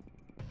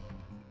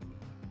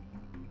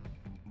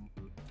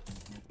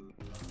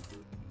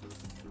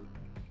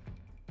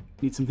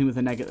 Need something with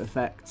a negative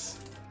effect.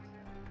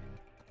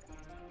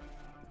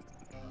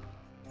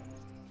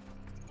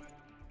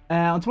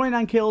 On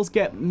 29 kills,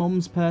 get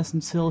Mum's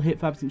person till hit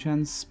 5%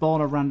 chance,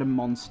 spawn a random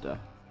monster.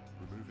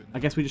 I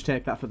guess we just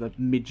take that for the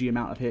midgy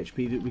amount of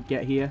HP that we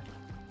get here.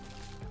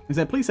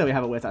 Instead, please say we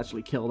have a way to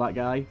actually kill that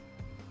guy.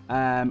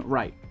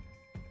 Right.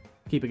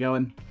 Keep it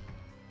going.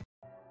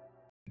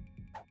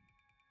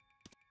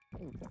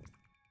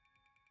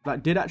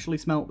 That did actually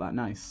smelt that,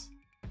 nice.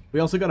 We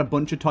also got a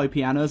bunch of toy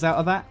pianos out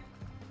of that,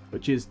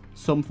 which is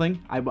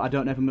something. I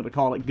don't know if I'm going to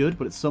call it good,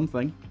 but it's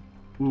something.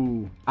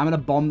 Ooh. I'm going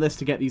to bomb this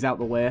to get these out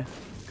the way,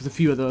 because a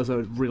few of those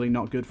are really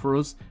not good for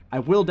us. I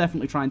will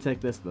definitely try and take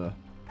this, though.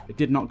 It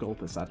did not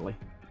gulp us, sadly.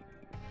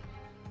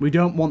 We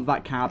don't want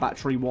that car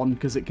battery one,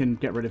 because it can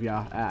get rid of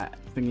your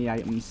thingy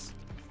items.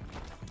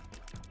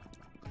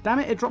 Damn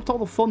it, it dropped all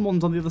the fun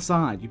ones on the other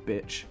side, you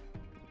bitch.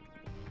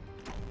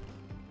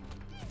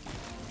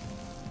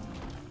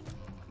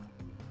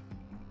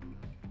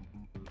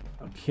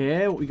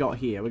 Okay, what we got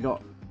here? We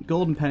got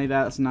golden penny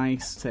there, that's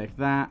nice. Take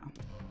that.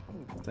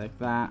 Take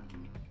that.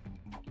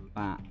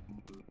 That.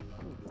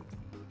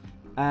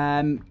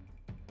 10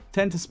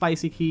 to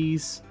spicy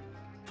keys.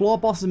 Floor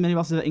bosses and mini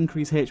bosses that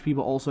increase HP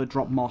but also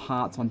drop more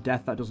hearts on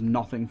death. That does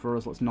nothing for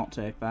us. Let's not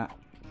take that.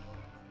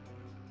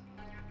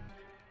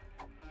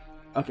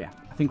 Okay,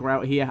 I think we're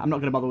out here. I'm not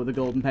going to bother with the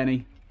golden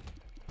penny.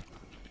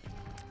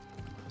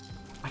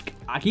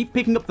 I keep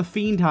picking up the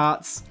fiend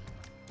hearts.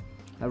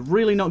 They're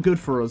really not good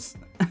for us.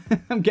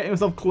 I'm getting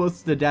myself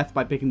close to death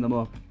by picking them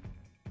up.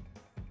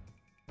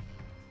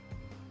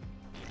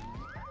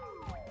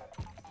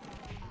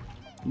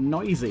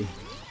 Noisy.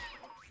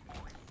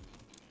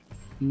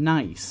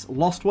 Nice.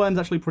 Lost Worm's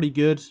actually pretty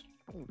good.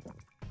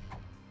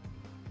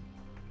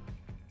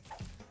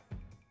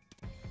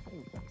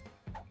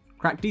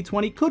 Crack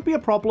D20 could be a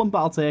problem, but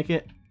I'll take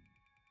it.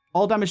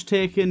 All damage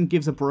taken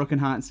gives a broken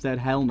heart instead.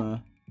 Hell no.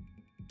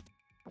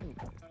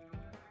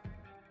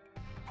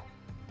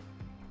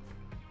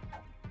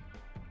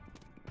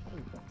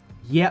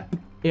 Yep,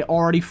 it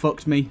already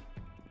fucked me.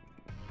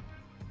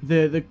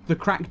 The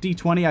crack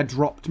D20, I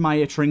dropped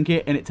my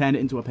trinket and it turned it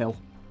into a pill.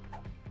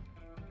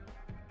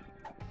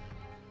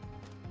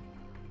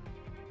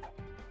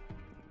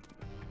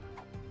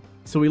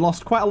 So we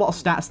lost quite a lot of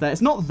stats there.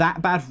 It's not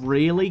that bad,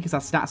 really, because our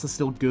stats are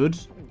still good.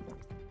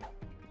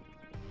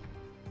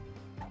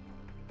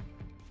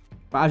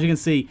 But as you can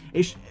see,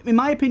 in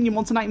my opinion,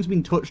 once an item's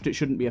been touched, it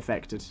shouldn't be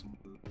affected.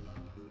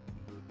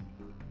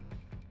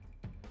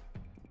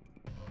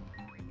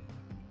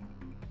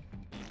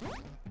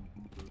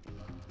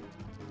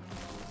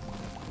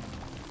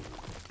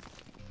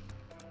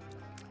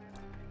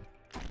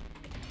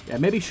 Yeah,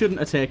 maybe shouldn't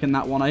have taken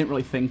that one. I didn't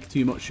really think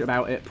too much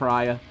about it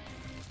prior.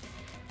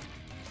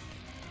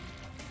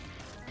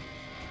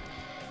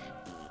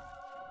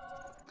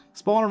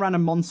 Spawn a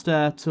random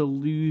monster to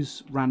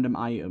lose random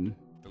item.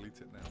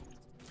 Delete it now.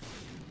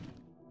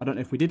 I don't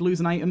know if we did lose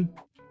an item.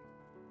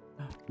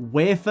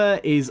 Wafer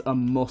is a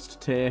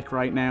must take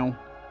right now.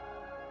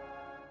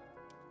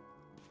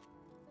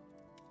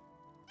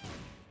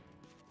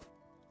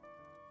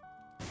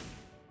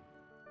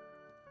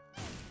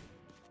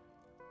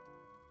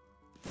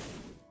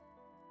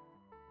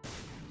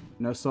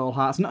 No soul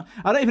hearts. No,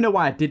 I don't even know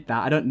why I did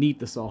that. I don't need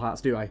the soul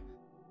hearts, do I?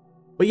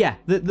 But yeah,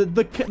 the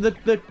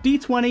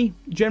D20,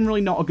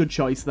 generally not a good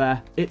choice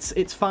there.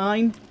 It's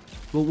fine.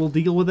 We'll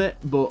deal with it,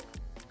 but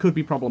could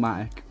be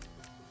problematic.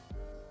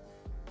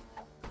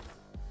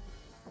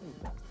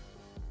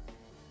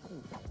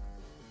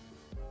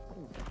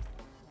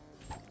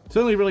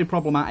 Certainly really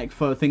problematic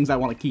for things I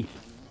want to keep.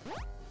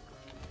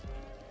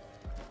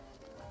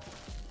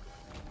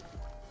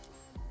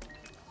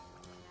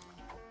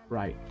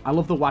 Right. I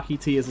love the wacky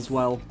tears as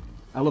well.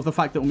 I love the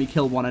fact that when we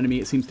kill one enemy,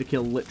 it seems to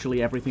kill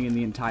literally everything in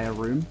the entire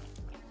room.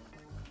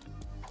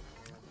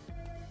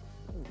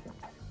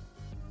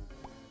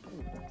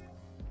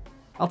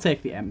 I'll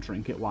take the M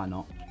trinket, why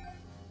not?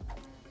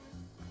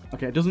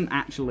 Okay, it doesn't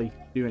actually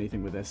do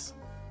anything with this.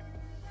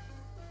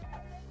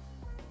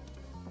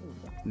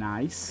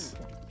 Nice.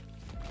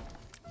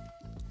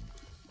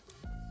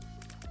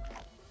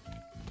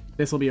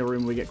 This will be a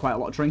room where we get quite a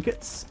lot of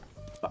trinkets.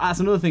 But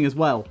that's another thing as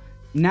well.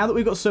 Now that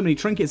we've got so many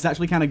trinkets, it's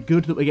actually kind of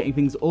good that we're getting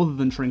things other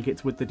than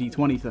trinkets with the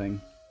D20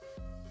 thing.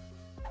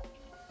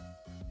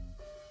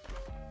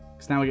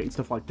 Because now we're getting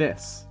stuff like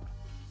this.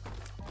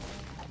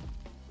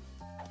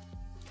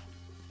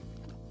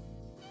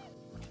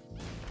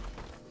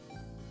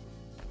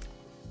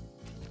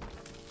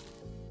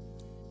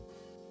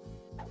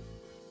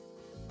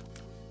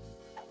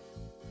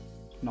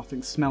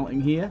 Nothing smelting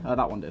here. Oh,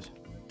 that one did.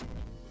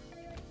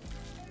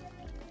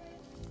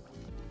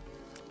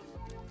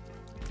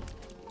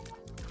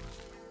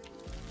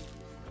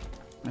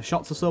 My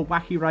shots are so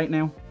wacky right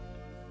now.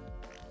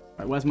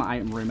 Right, where's my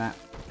item room at?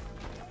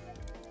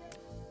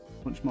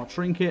 Bunch more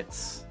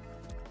trinkets.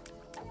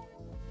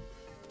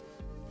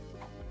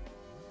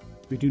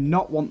 We do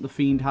not want the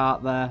Fiend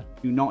Heart there.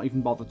 Do not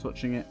even bother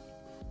touching it.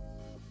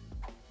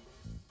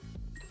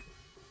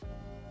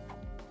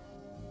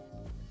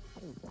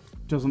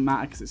 Doesn't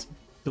matter because it's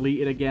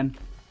deleted again.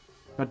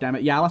 God damn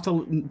it. Yeah, I'll have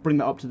to bring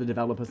that up to the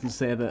developers and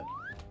say that...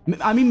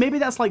 I mean, maybe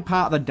that's like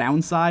part of the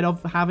downside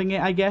of having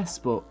it, I guess,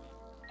 but...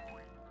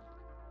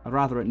 I'd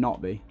rather it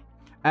not be.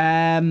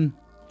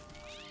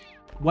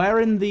 Where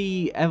in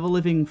the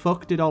ever-living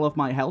fuck did all of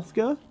my health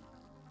go?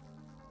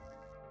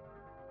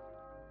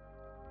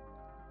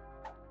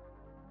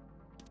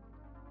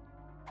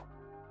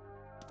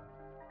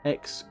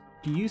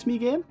 Excuse me,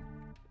 game?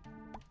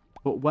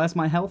 But where's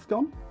my health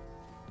gone?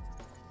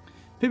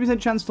 50%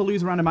 chance to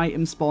lose a random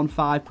item, spawn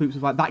 5, poops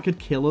of 5. That could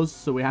kill us,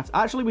 so we have to...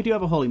 Actually, we do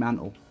have a Holy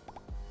Mantle.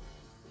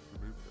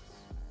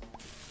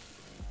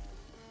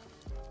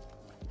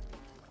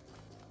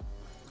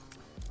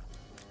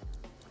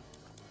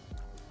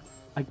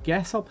 I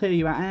guess I'll pay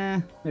you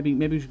out. Maybe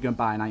we should go and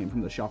buy an item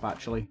from the shop,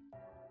 actually.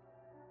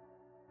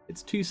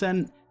 It's 2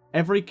 cents.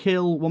 Every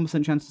kill,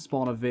 1% chance to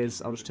spawn a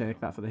Viz. I'll just take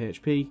that for the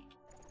HP.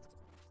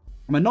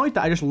 I'm annoyed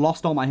that I just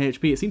lost all my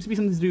HP. It seems to be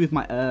something to do with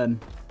my urn.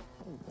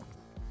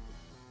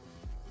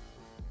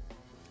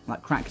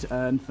 That cracked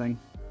urn thing.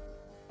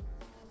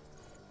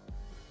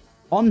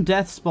 On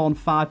death, spawn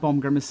 5 bomb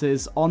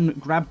grimaces. On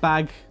grab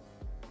bag.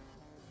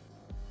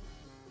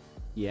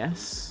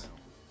 Yes.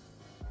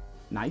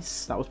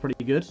 Nice. That was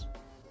pretty good.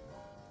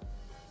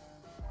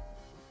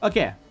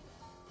 Okay.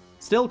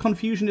 Still,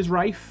 confusion is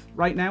rife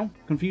right now.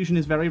 Confusion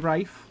is very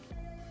rife.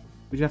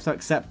 We just have to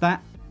accept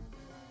that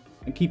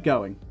and keep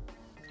going.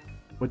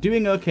 We're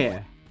doing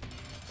okay.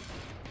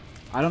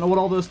 I don't know what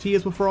all those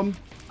tears were from.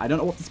 I don't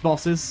know what this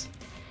boss is.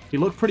 He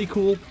looked pretty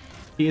cool.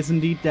 He is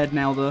indeed dead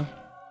now, though.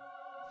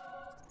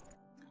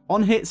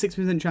 On hit,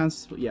 6%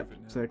 chance. Yep,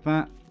 take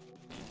that.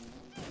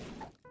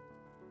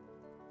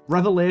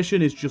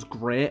 Revelation is just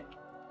great.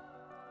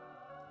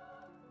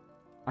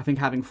 I think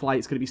having flight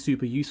is going to be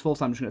super useful,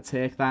 so I'm just going to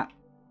take that.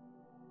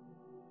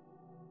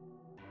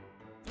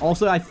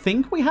 Also, I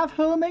think we have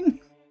homing.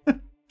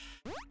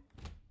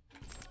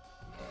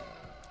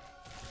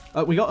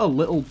 We got a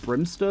little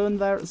brimstone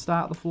there at the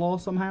start of the floor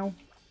somehow.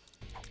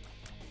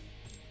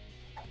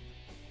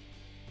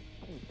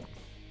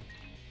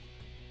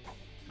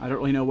 I don't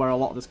really know where a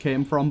lot of this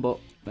came from, but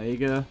there you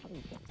go.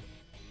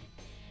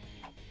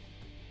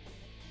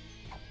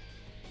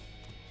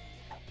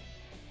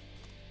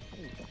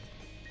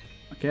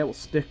 Okay, we'll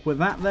stick with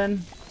that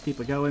then.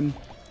 Keep it going.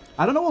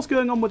 I don't know what's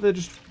going on with the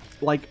just,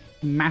 like,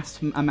 mass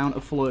amount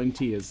of floating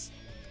tears.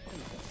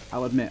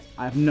 I'll admit.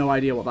 I have no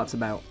idea what that's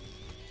about.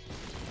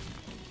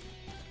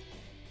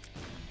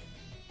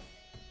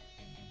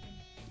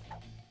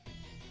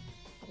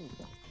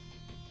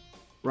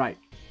 Right.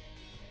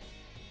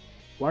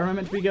 Where am I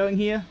meant to be going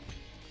here?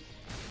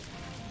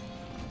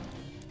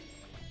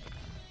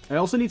 I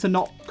also need to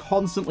not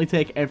constantly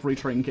take every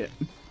trinket. I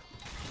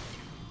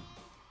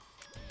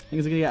think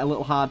it's going to get a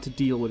little hard to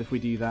deal with if we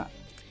do that.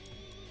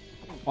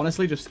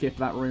 Honestly, just skip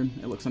that room.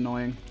 It looks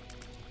annoying.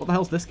 What the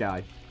hell's this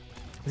guy?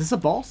 Is this a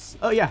boss?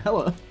 Oh yeah,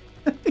 hello.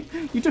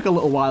 You took a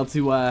little while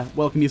to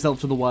welcome yourself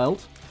to the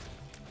world.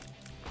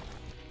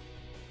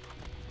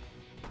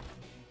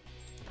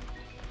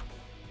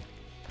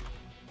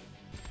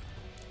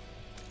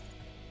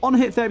 On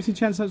hit, 30%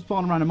 chance to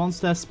spawn around a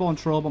monster, spawn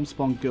troll bomb,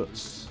 spawn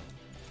guts.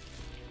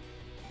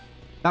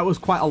 That was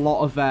quite a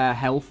lot of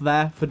health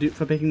there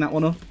for picking that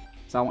one up,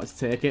 so I wanted to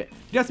take it.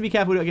 You have to be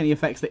careful we don't get any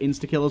effects that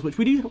insta-kill us, which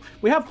we do.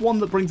 We have one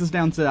that brings us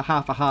down to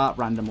half a heart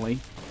randomly,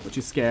 which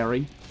is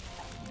scary.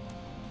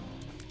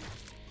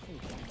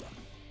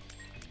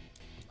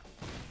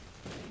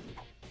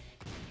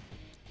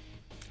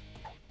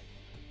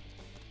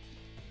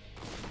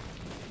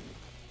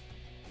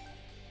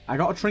 I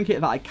got a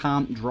trinket that I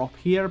can't drop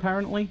here,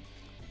 apparently.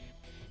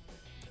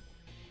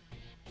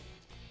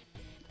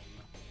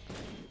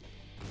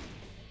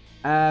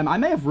 I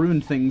may have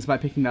ruined things by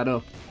picking that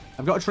up.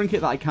 I've got a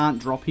trinket that I can't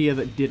drop here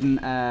that didn't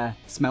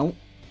smelt.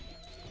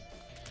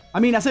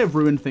 I mean, I say I've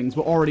ruined things.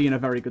 We're already in a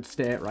very good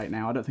state right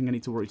now. I don't think I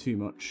need to worry too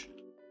much.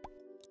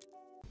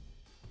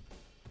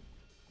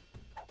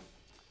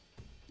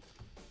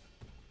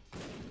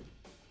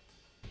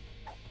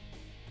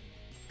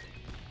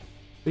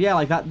 But yeah,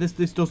 like that,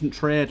 this doesn't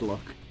trade, look.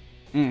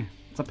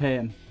 It's a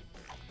pain.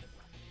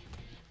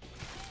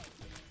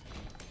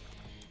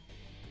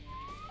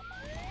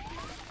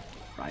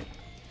 Right.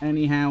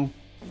 Anyhow.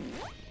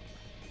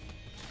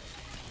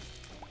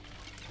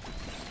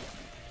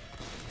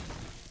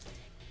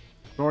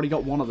 We've already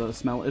got one of those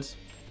smelted.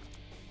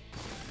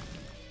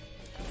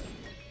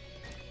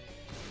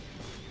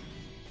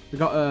 We've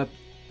got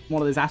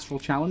one of these astral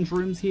challenge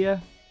rooms here.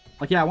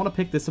 Like, yeah, I want to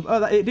pick this up.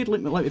 Oh, it did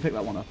let me pick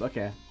that one up.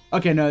 Okay.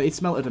 Okay, no, it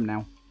smelted them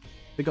now.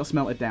 They got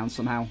smelted down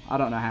somehow. I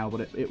don't know how,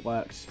 but it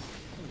worked.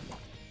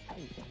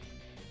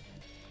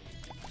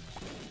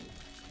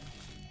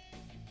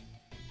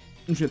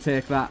 I'm just going to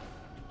take that.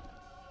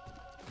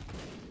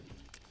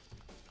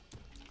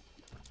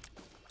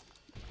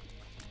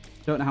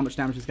 Don't know how much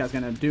damage this guy's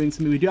going to end up doing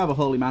to me. We do have a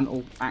Holy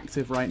Mantle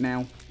active right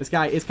now. This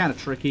guy is kind of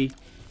tricky.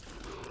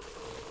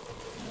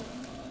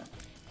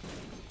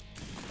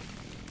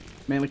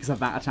 Mainly because of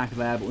that attack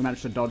there, but we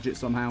managed to dodge it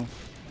somehow.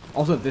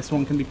 Also, this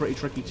one can be pretty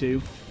tricky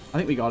too. I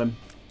think we got him.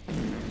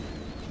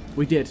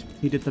 We did.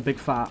 He did the big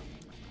fart.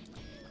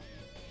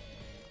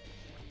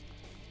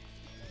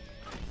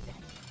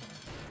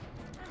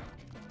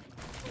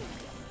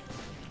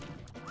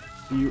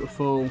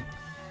 Beautiful.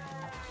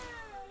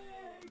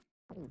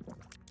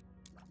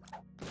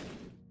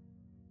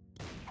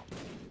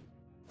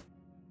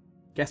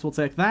 Guess we'll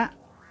take that.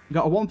 We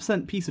got a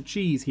 1% piece of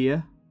cheese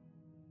here.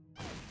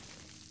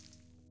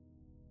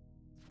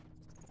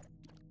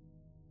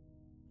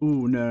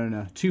 Ooh,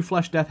 no. 2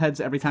 flesh death heads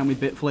every time we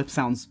bit flip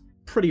sounds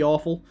pretty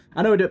awful.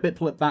 I know we don't bit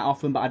flip that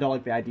often, but I don't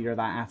like the idea of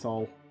that at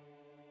all.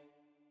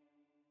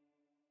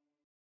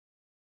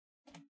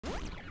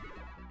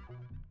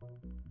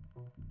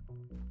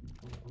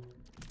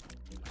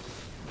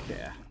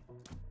 Yeah.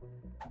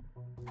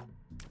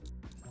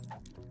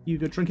 You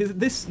good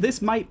trinkets.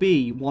 This might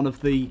be one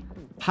of the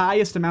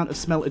highest amount of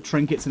smelted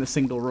trinkets in a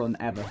single run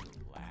ever.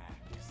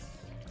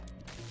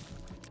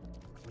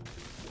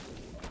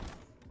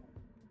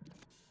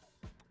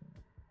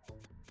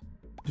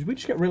 Did we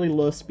just get really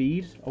low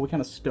speed? Or are we kind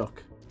of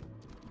stuck?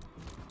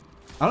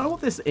 I don't know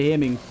what this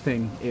aiming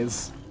thing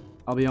is,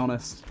 I'll be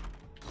honest.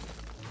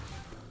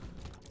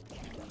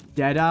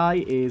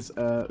 Deadeye is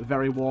a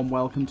very warm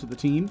welcome to the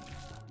team.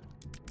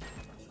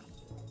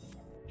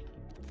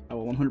 I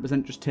will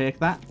 100% just take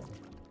that.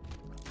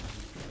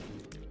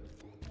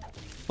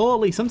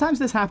 Holy, sometimes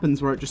this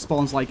happens where it just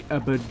spawns like a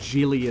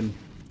bajillion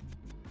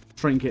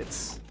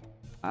trinkets.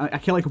 I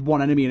kill like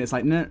one enemy and it's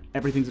like, no,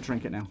 everything's a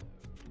trinket now.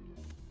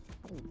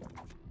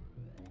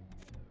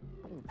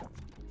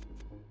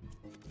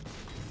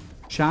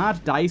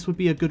 Charred dice would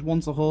be a good one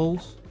to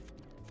hold.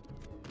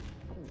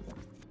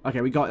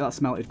 Okay, we got that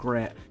smelted,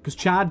 great. Because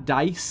charred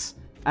dice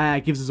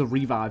gives us a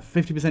revive.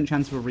 50%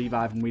 chance of a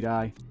revive when we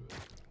die.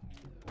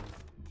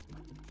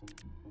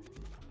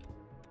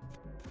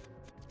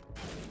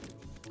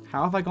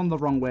 How have I gone the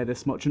wrong way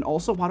this much? And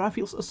also, why do I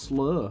feel so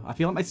slow? I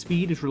feel like my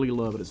speed is really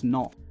low, but it's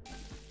not.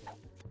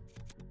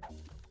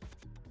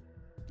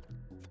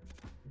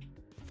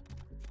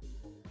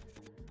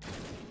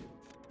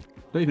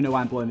 Don't even know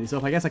why I'm blowing these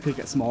up. I guess I could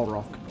get small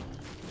rock.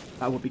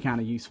 That would be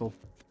kind of useful.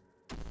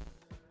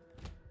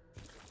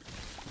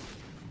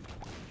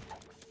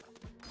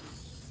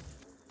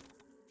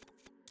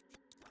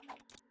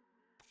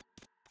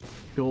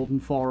 Golden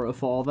 4 out of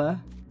 4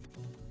 there.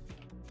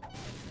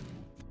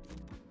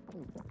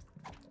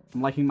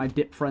 I'm liking my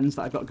dip friends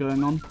that I've got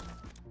going on.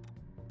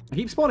 I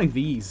keep spawning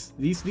these.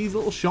 These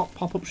little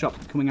pop-up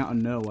shops coming out of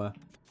nowhere.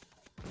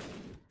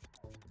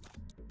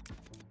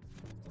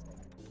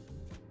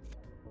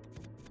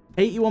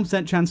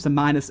 %81% chance to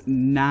minus.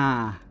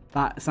 Nah,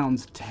 that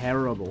sounds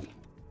terrible.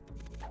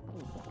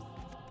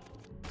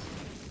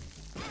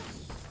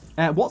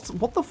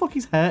 What the fuck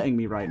is hurting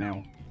me right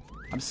now?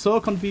 I'm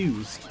so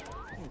confused.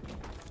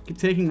 Keep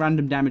taking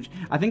random damage.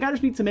 I think I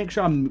just need to make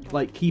sure I'm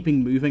like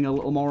keeping moving a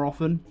little more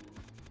often.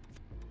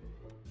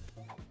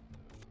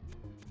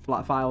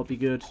 Flat file would be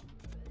good.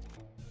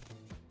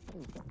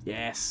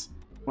 Yes.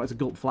 What is a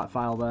gulp flat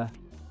file there?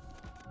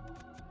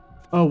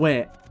 Oh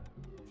wait.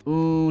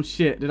 Oh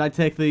shit, did I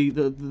take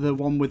the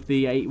one with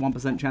the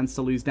 81% chance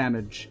to lose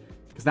damage?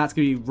 Because that's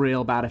going to be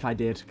real bad if I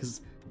did,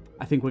 because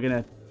I think we're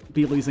going to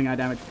be losing our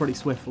damage pretty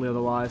swiftly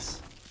otherwise.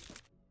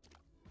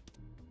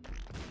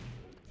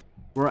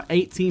 We're at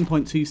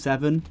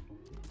 18.27.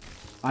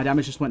 My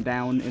damage just went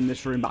down in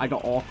this room, but I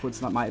got awkward,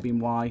 so that might have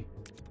been why.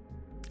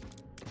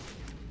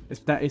 It's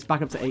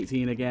back up to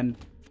 18 again.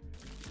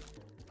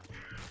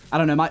 I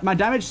don't know, my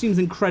damage seems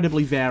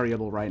incredibly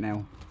variable right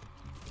now.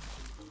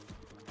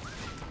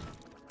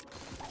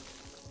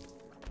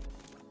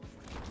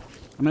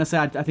 I'm going to say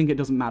I think it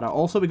doesn't matter.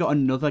 Also, we got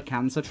another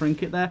cancer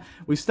trinket there.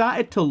 We've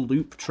started to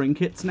loop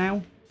trinkets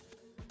now.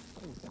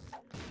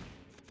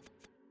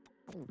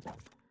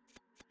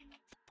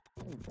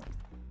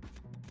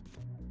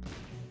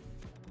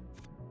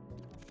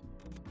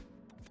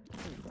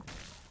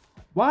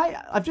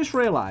 Why? I've just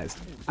realised.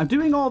 I'm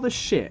doing all this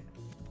shit.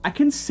 I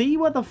can see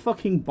where the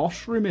fucking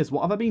boss room is.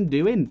 What have I been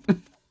doing?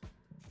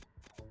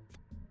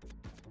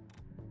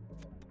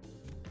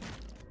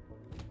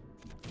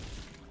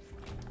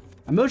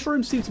 And most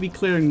rooms seem to be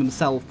clearing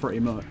themselves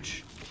pretty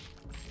much.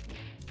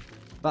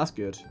 That's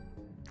good.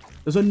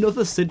 There's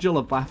another sigil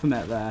of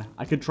Baphomet there.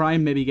 I could try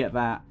and maybe get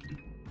that.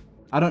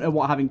 I don't know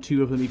what having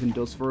two of them even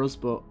does for us,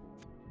 but...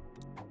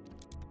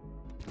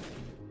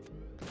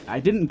 I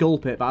didn't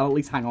gulp it, but I'll at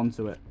least hang on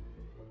to it.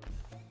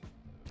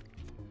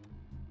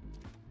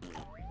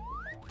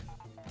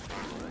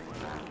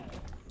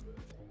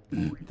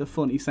 The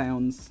funny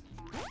sounds.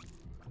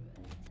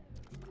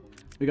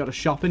 We got a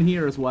shop in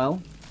here as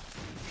well.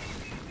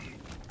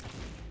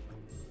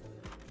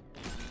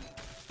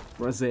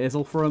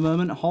 Azazel for a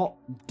moment. Hot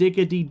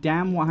diggity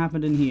damn, what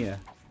happened in here?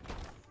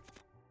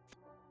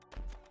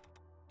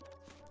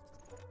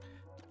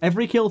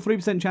 Every kill,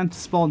 3% chance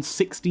to spawn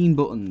 16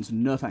 buttons.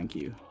 No thank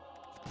you.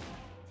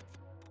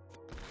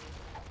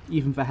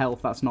 Even for health,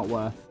 that's not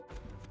worth.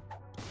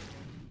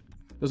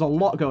 There's a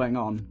lot going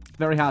on.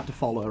 Very hard to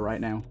follow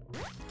right now.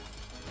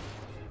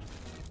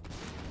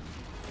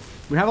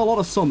 We have a lot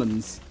of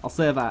summons. I'll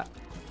say that.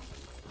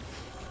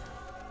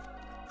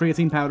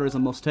 Creatine powder is a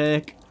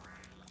must-take.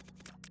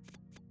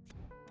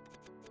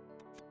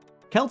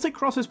 Celtic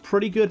Cross is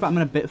pretty good, but I'm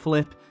going to bit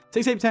flip.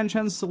 68%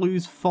 chance to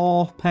lose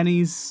 4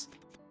 pennies.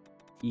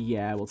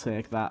 Yeah, we'll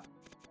take that.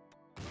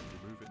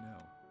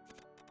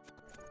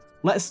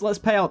 Let's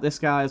pay out this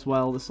guy as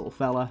well, this little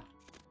fella.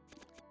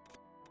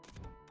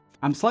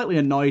 I'm slightly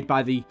annoyed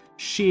by the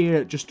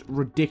sheer, just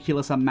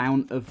ridiculous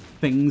amount of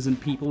things and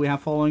people we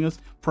have following us.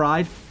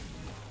 Pride.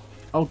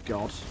 Oh,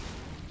 God.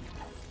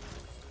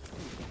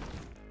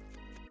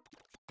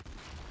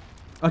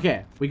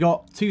 Okay, we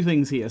got 2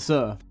 things here,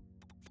 so...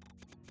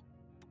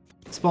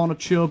 Spawn a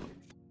chub.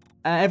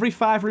 Every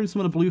 5 rooms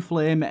summon a blue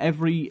flame.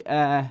 Every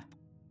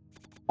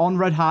on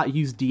red heart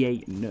use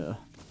D8. No.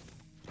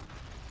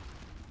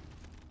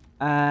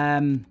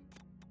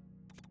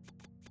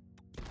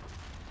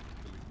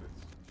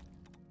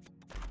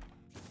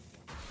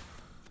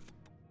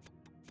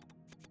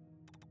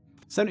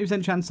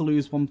 70% chance to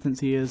lose 1%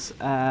 tears.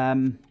 Yeah,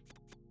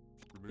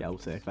 we'll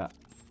take that.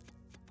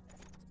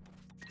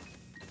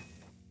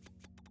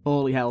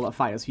 Holy hell, that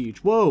fire's huge.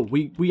 Whoa,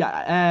 we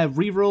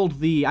re-rolled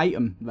the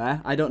item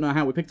there. I don't know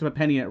how. We picked up a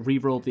penny and it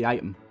re-rolled the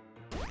item.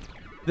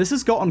 This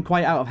has gotten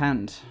quite out of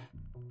hand.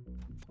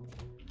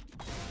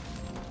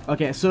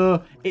 Okay,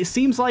 so it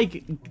seems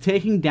like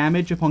taking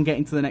damage upon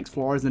getting to the next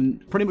floor is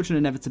pretty much an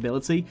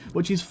inevitability,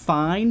 which is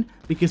fine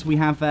because we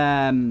have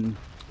a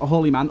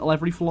holy mantle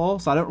every floor,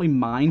 so I don't really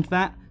mind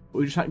that. But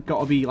we just got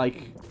to be,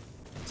 like,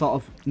 sort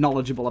of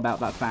knowledgeable about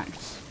that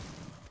fact.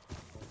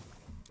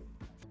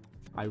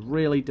 I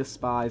really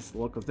despise the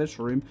look of this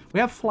room. We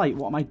have flight.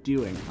 What am I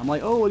doing? I'm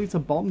like, oh, we need a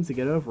bomb to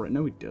get over it.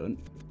 No, we don't.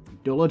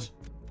 Dullard.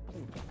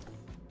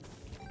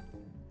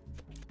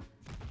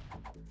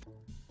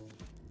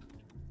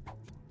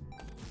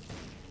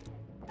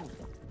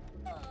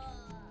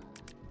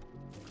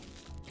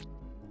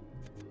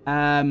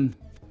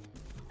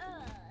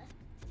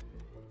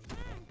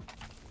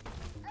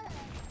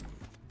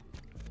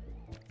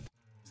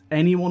 Does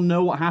anyone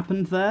know what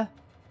happened there?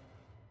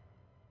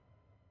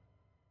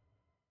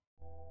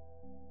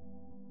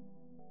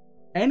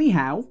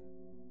 Anyhow,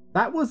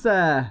 that was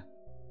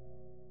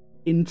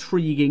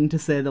intriguing to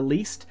say the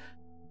least.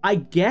 I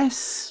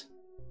guess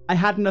I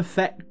had an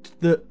effect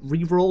that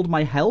re-rolled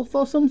my health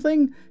or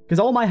something, because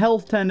all my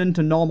health turned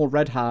into normal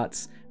red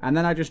hearts, and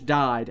then I just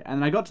died.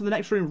 And then I got to the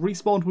next room,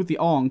 respawned with the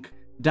Onk,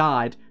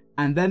 died,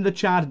 and then the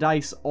charred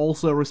dice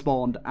also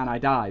respawned, and I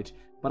died.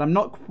 But I'm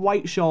not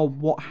quite sure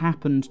what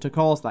happened to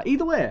cause that.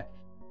 Either way,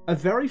 a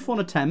very fun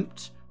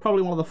attempt.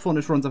 Probably one of the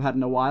funnest runs I've had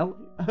in a while.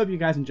 I hope you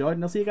guys enjoyed,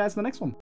 and I'll see you guys in the next one.